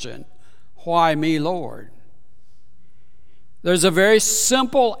question, why me, Lord? There's a very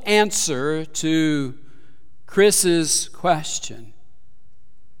simple answer to Chris's question.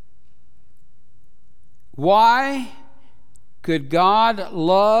 Why could God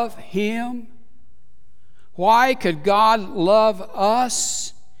love him? Why could God love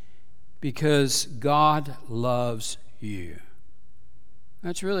us? Because God loves you.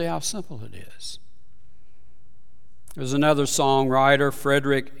 That's really how simple it is. There's another songwriter,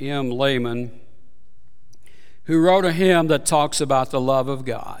 Frederick M. Lehman, who wrote a hymn that talks about the love of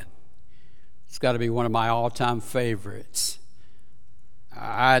God. It's got to be one of my all-time favorites.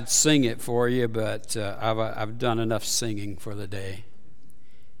 I'd sing it for you, but I've done enough singing for the day.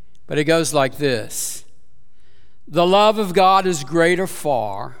 But it goes like this. The love of God is greater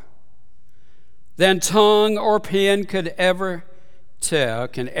far than tongue or pen can ever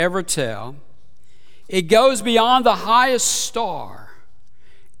tell. It goes beyond the highest star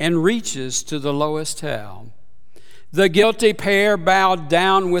and reaches to the lowest hell. The guilty pair bowed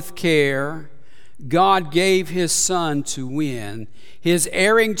down with care. God gave His Son to win. His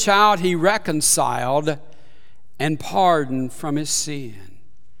erring child He reconciled and pardoned from his sin.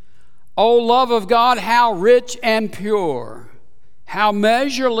 O love of God, how rich and pure, how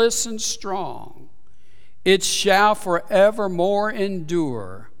measureless and strong. It shall forevermore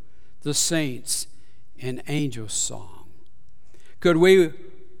endure, the saints' and angels' song. Could we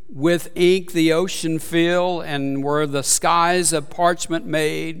with ink the ocean fill, and were the skies of parchment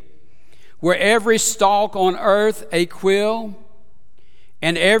made, were every stalk on earth a quill,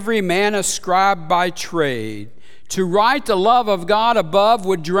 and every man a scribe by trade, to write the love of God above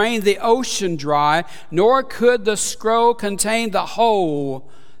would drain the ocean dry, nor could the scroll contain the whole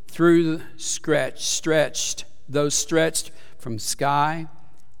through stretched from sky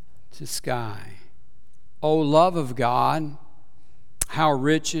to sky. O love of God, how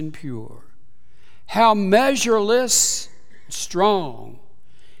rich and pure, how measureless strong.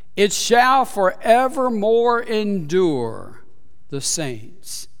 It shall forevermore endure. The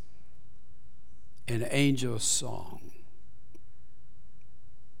saints, an angel's song.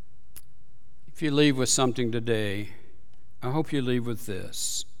 If you leave with something today, I hope you leave with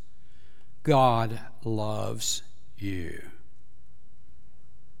this: God loves you.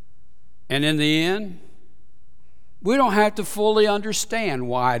 And in the end, we don't have to fully understand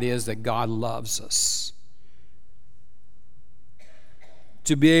why it is that God loves us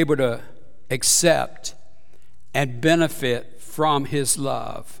to be able to accept and benefit from His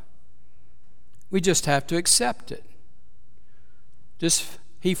love. We just have to accept it.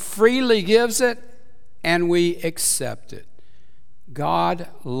 He freely gives it, and we accept it. God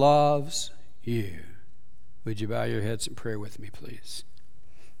loves you. Would you bow your heads in prayer with me, please?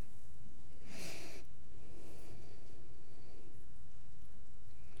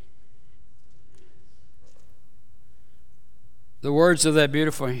 The words of that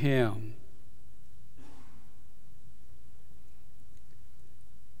beautiful hymn,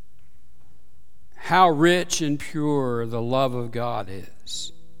 how rich and pure the love of God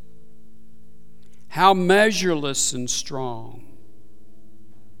is. How measureless and strong.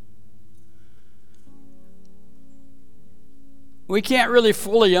 We can't really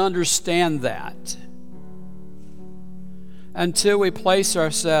fully understand that until we place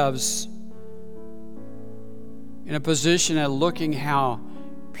ourselves in a position of looking how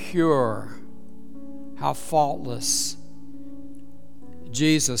pure, how faultless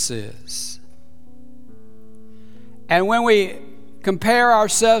Jesus is. And when we compare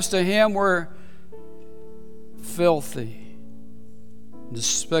ourselves to Him, we're filthy,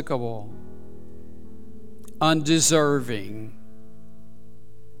 despicable, undeserving.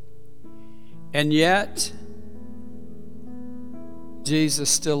 And yet, Jesus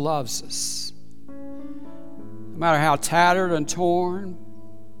still loves us. No matter how tattered and torn,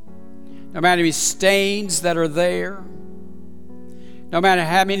 no matter how many stains that are there, no matter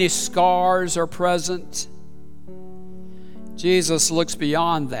how many scars are present, Jesus looks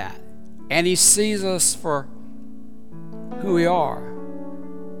beyond that, and He sees us for who we are,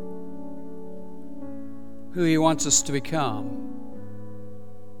 who He wants us to become.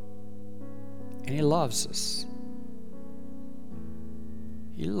 And He loves us.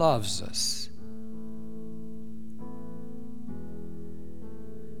 He loves us.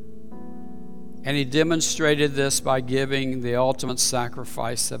 And He demonstrated this by giving the ultimate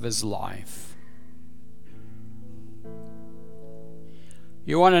sacrifice of His life.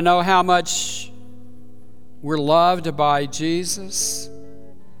 You want to know how much we're loved by Jesus?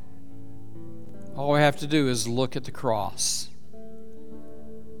 All we have to do is look at the cross.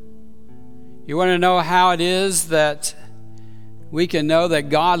 You want to know how it is that we can know that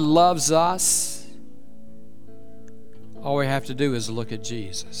God loves us? All we have to do is look at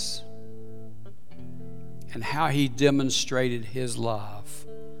Jesus and how He demonstrated His love,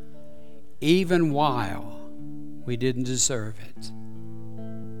 even while we didn't deserve it.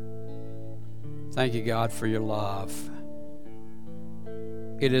 Thank you, God, for your love.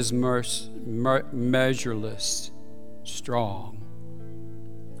 It is measureless, strong.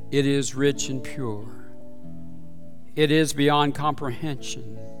 It is rich and pure. It is beyond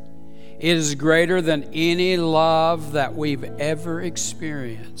comprehension. It is greater than any love that we've ever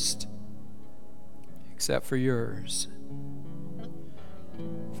experienced, except for yours.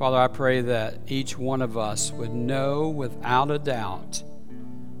 Father, I pray that each one of us would know without a doubt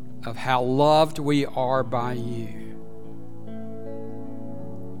of how loved we are by you.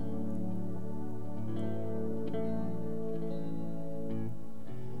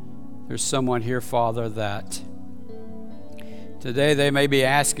 There's someone here, Father, that today they may be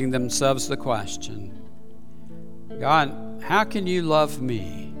asking themselves the question, God, how can you love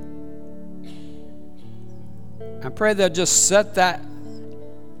me? I pray they'll just set that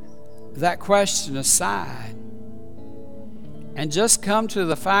question aside and just come to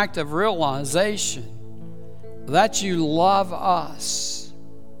the fact of realization that you love us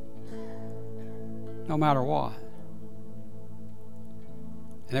no matter what.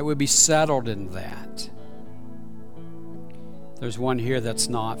 And it would be settled in that. There's one here that's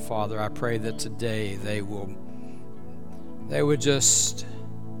not, Father. I pray that today they would just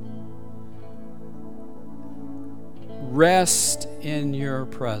rest in your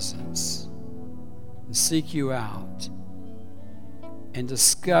presence and seek you out and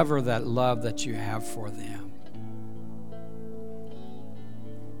discover that love that you have for them.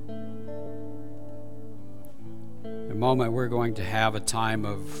 In a moment, we're going to have a time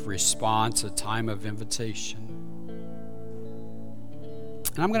of response, a time of invitation.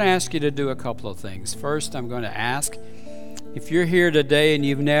 And I'm going to ask you to do a couple of things. First, I'm going to ask if you're here today and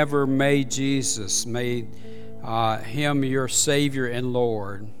you've never made Jesus, made Him your Savior and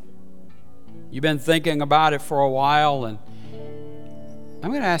Lord. You've been thinking about it for a while, and I'm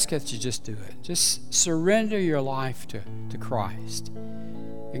going to ask that you just do it. Just surrender your life to Christ.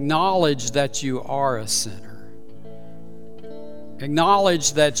 Acknowledge that you are a sinner.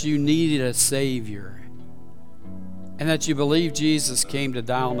 Acknowledge that you needed a Savior, and that you believe Jesus came to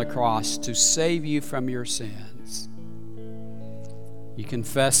die on the cross to save you from your sins. You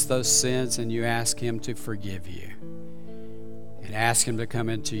confess those sins and you ask Him to forgive you, and ask Him to come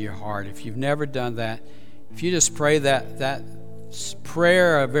into your heart. If you've never done that, if you just pray that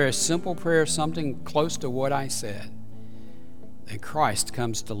prayer, a very simple prayer, something close to what I said, then Christ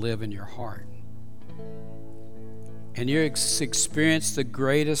comes to live in your heart. And you experience the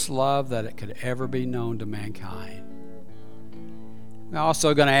greatest love that it could ever be known to mankind. I'm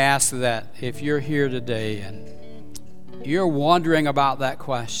also going to ask that if you're here today and you're wondering about that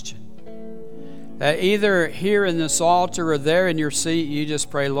question, that either here in this altar or there in your seat, you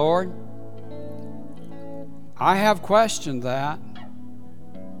just pray, Lord, I have questioned that.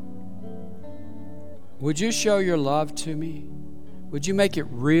 Would you show your love to me? Would you make it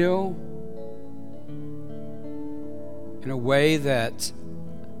real in a way that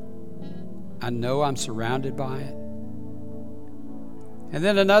I know I'm surrounded by it? And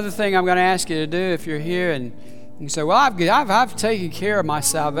then another thing I'm going to ask you to do, if you're here and you say, well, I've taken care of my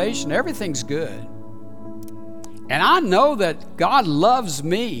salvation. Everything's good. And I know that God loves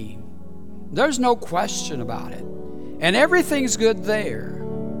me. There's no question about it. And everything's good there.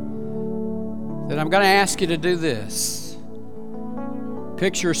 Then I'm going to ask you to do this.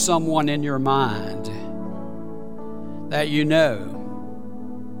 Picture someone in your mind that you know,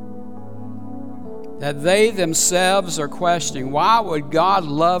 that they themselves are questioning, why would God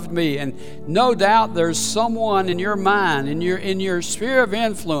love me? And no doubt there's someone in your mind, in your sphere of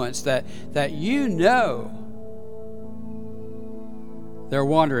influence that you know, they're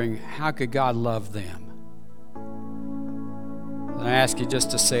wondering, how could God love them? And I ask you just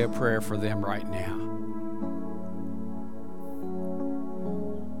to say a prayer for them right now.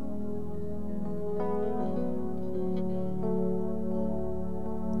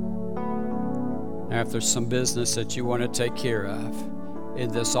 Now, if there's some business that you want to take care of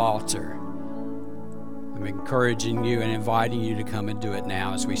in this altar, I'm encouraging you and inviting you to come and do it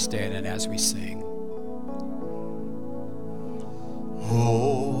now as we stand and as we sing.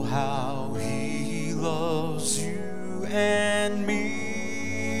 Oh, how He loves you and me.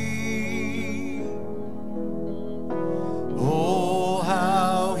 Oh,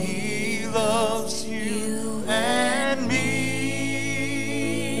 how He loves you and me.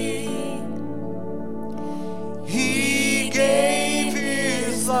 He gave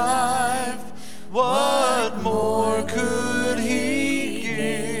His life. What more could He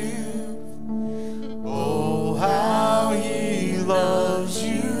give? Oh, how He loves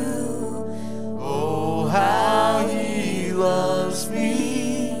you. Oh, how He loves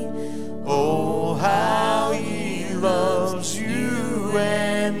me. Oh, how He loves you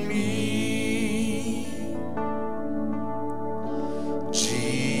and me.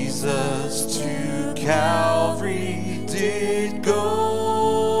 Jesus to Calvary did go.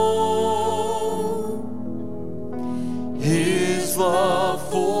 His love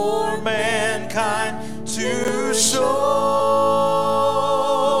for mankind to show.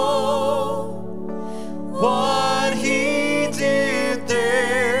 What He did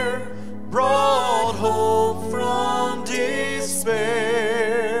there brought hope from despair.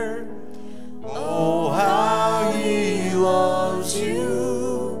 Oh, how He loves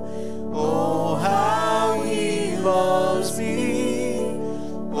you. Oh, how He loves me.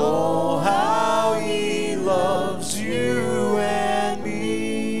 Oh, how He loves you and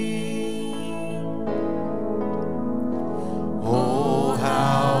me. Oh,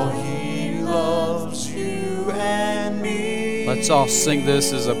 how He loves you and me. Let's all sing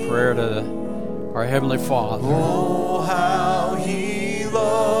this as a prayer to our Heavenly Father. Oh, how He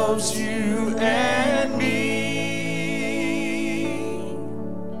loves you and me.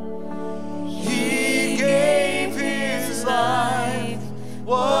 He gave His life.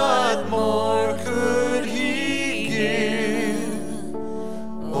 What more could He give?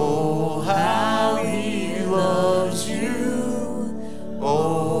 Oh, how He loves you.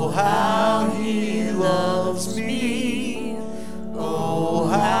 Oh, how He loves me. Oh,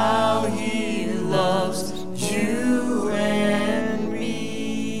 how He loves you and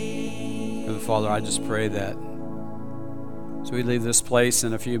me. Heavenly Father, I just pray that as we leave this place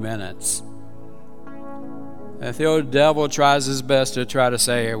in a few minutes, If the old devil tries his best to try to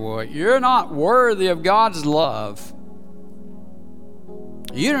say, well, you're not worthy of God's love.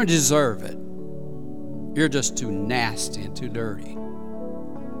 You don't deserve it. You're just too nasty and too dirty.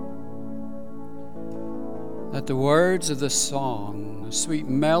 That the words of the song, the sweet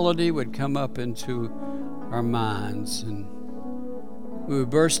melody would come up into our minds, and we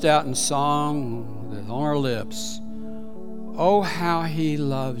would burst out in song on our lips. Oh, how he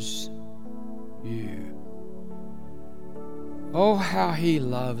loves you. Oh, how he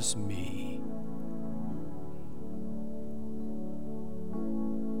loves me.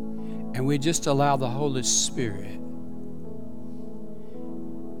 And we just allow the Holy Spirit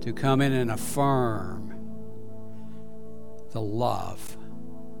to come in and affirm the love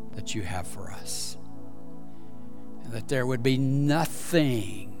that you have for us. And that there would be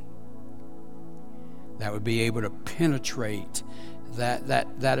nothing that would be able to penetrate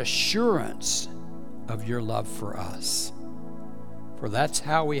that assurance of your love for us. For that's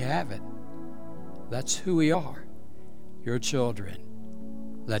how we have it. That's who we are. Your children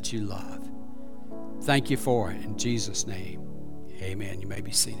that you love. Thank you for it. In Jesus' name, amen. You may be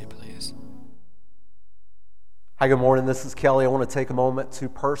seated, please. Hi, good morning. This is Kelly. I want to take a moment to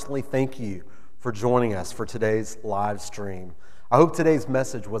personally thank you for joining us for today's live stream. I hope today's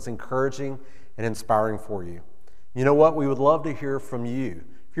message was encouraging and inspiring for you. You know what? We would love to hear from you.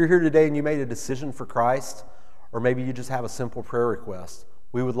 If you're here today and you made a decision for Christ, or maybe you just have a simple prayer request,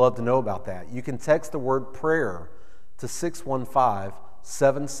 we would love to know about that. You can text the word prayer to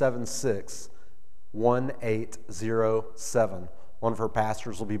 615-776-1807. One of our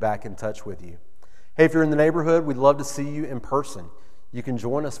pastors will be back in touch with you. Hey, if you're in the neighborhood, we'd love to see you in person. You can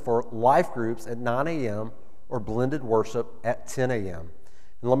join us for life groups at 9 a.m. or blended worship at 10 a.m.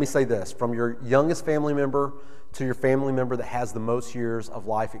 And let me say this, from your youngest family member to your family member that has the most years of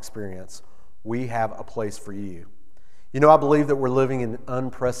life experience, we have a place for you. You know, I believe that we're living in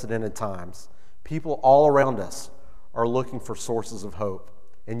unprecedented times. People all around us are looking for sources of hope.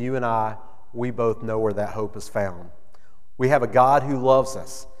 And you and I, we both know where that hope is found. We have a God who loves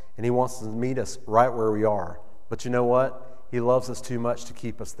us, and He wants to meet us right where we are. But you know what? He loves us too much to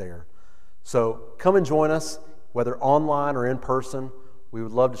keep us there. So come and join us, whether online or in person. We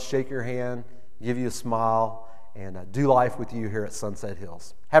would love to shake your hand, give you a smile, and do life with you here at Sunset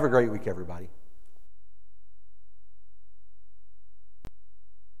Hills. Have a great week, everybody.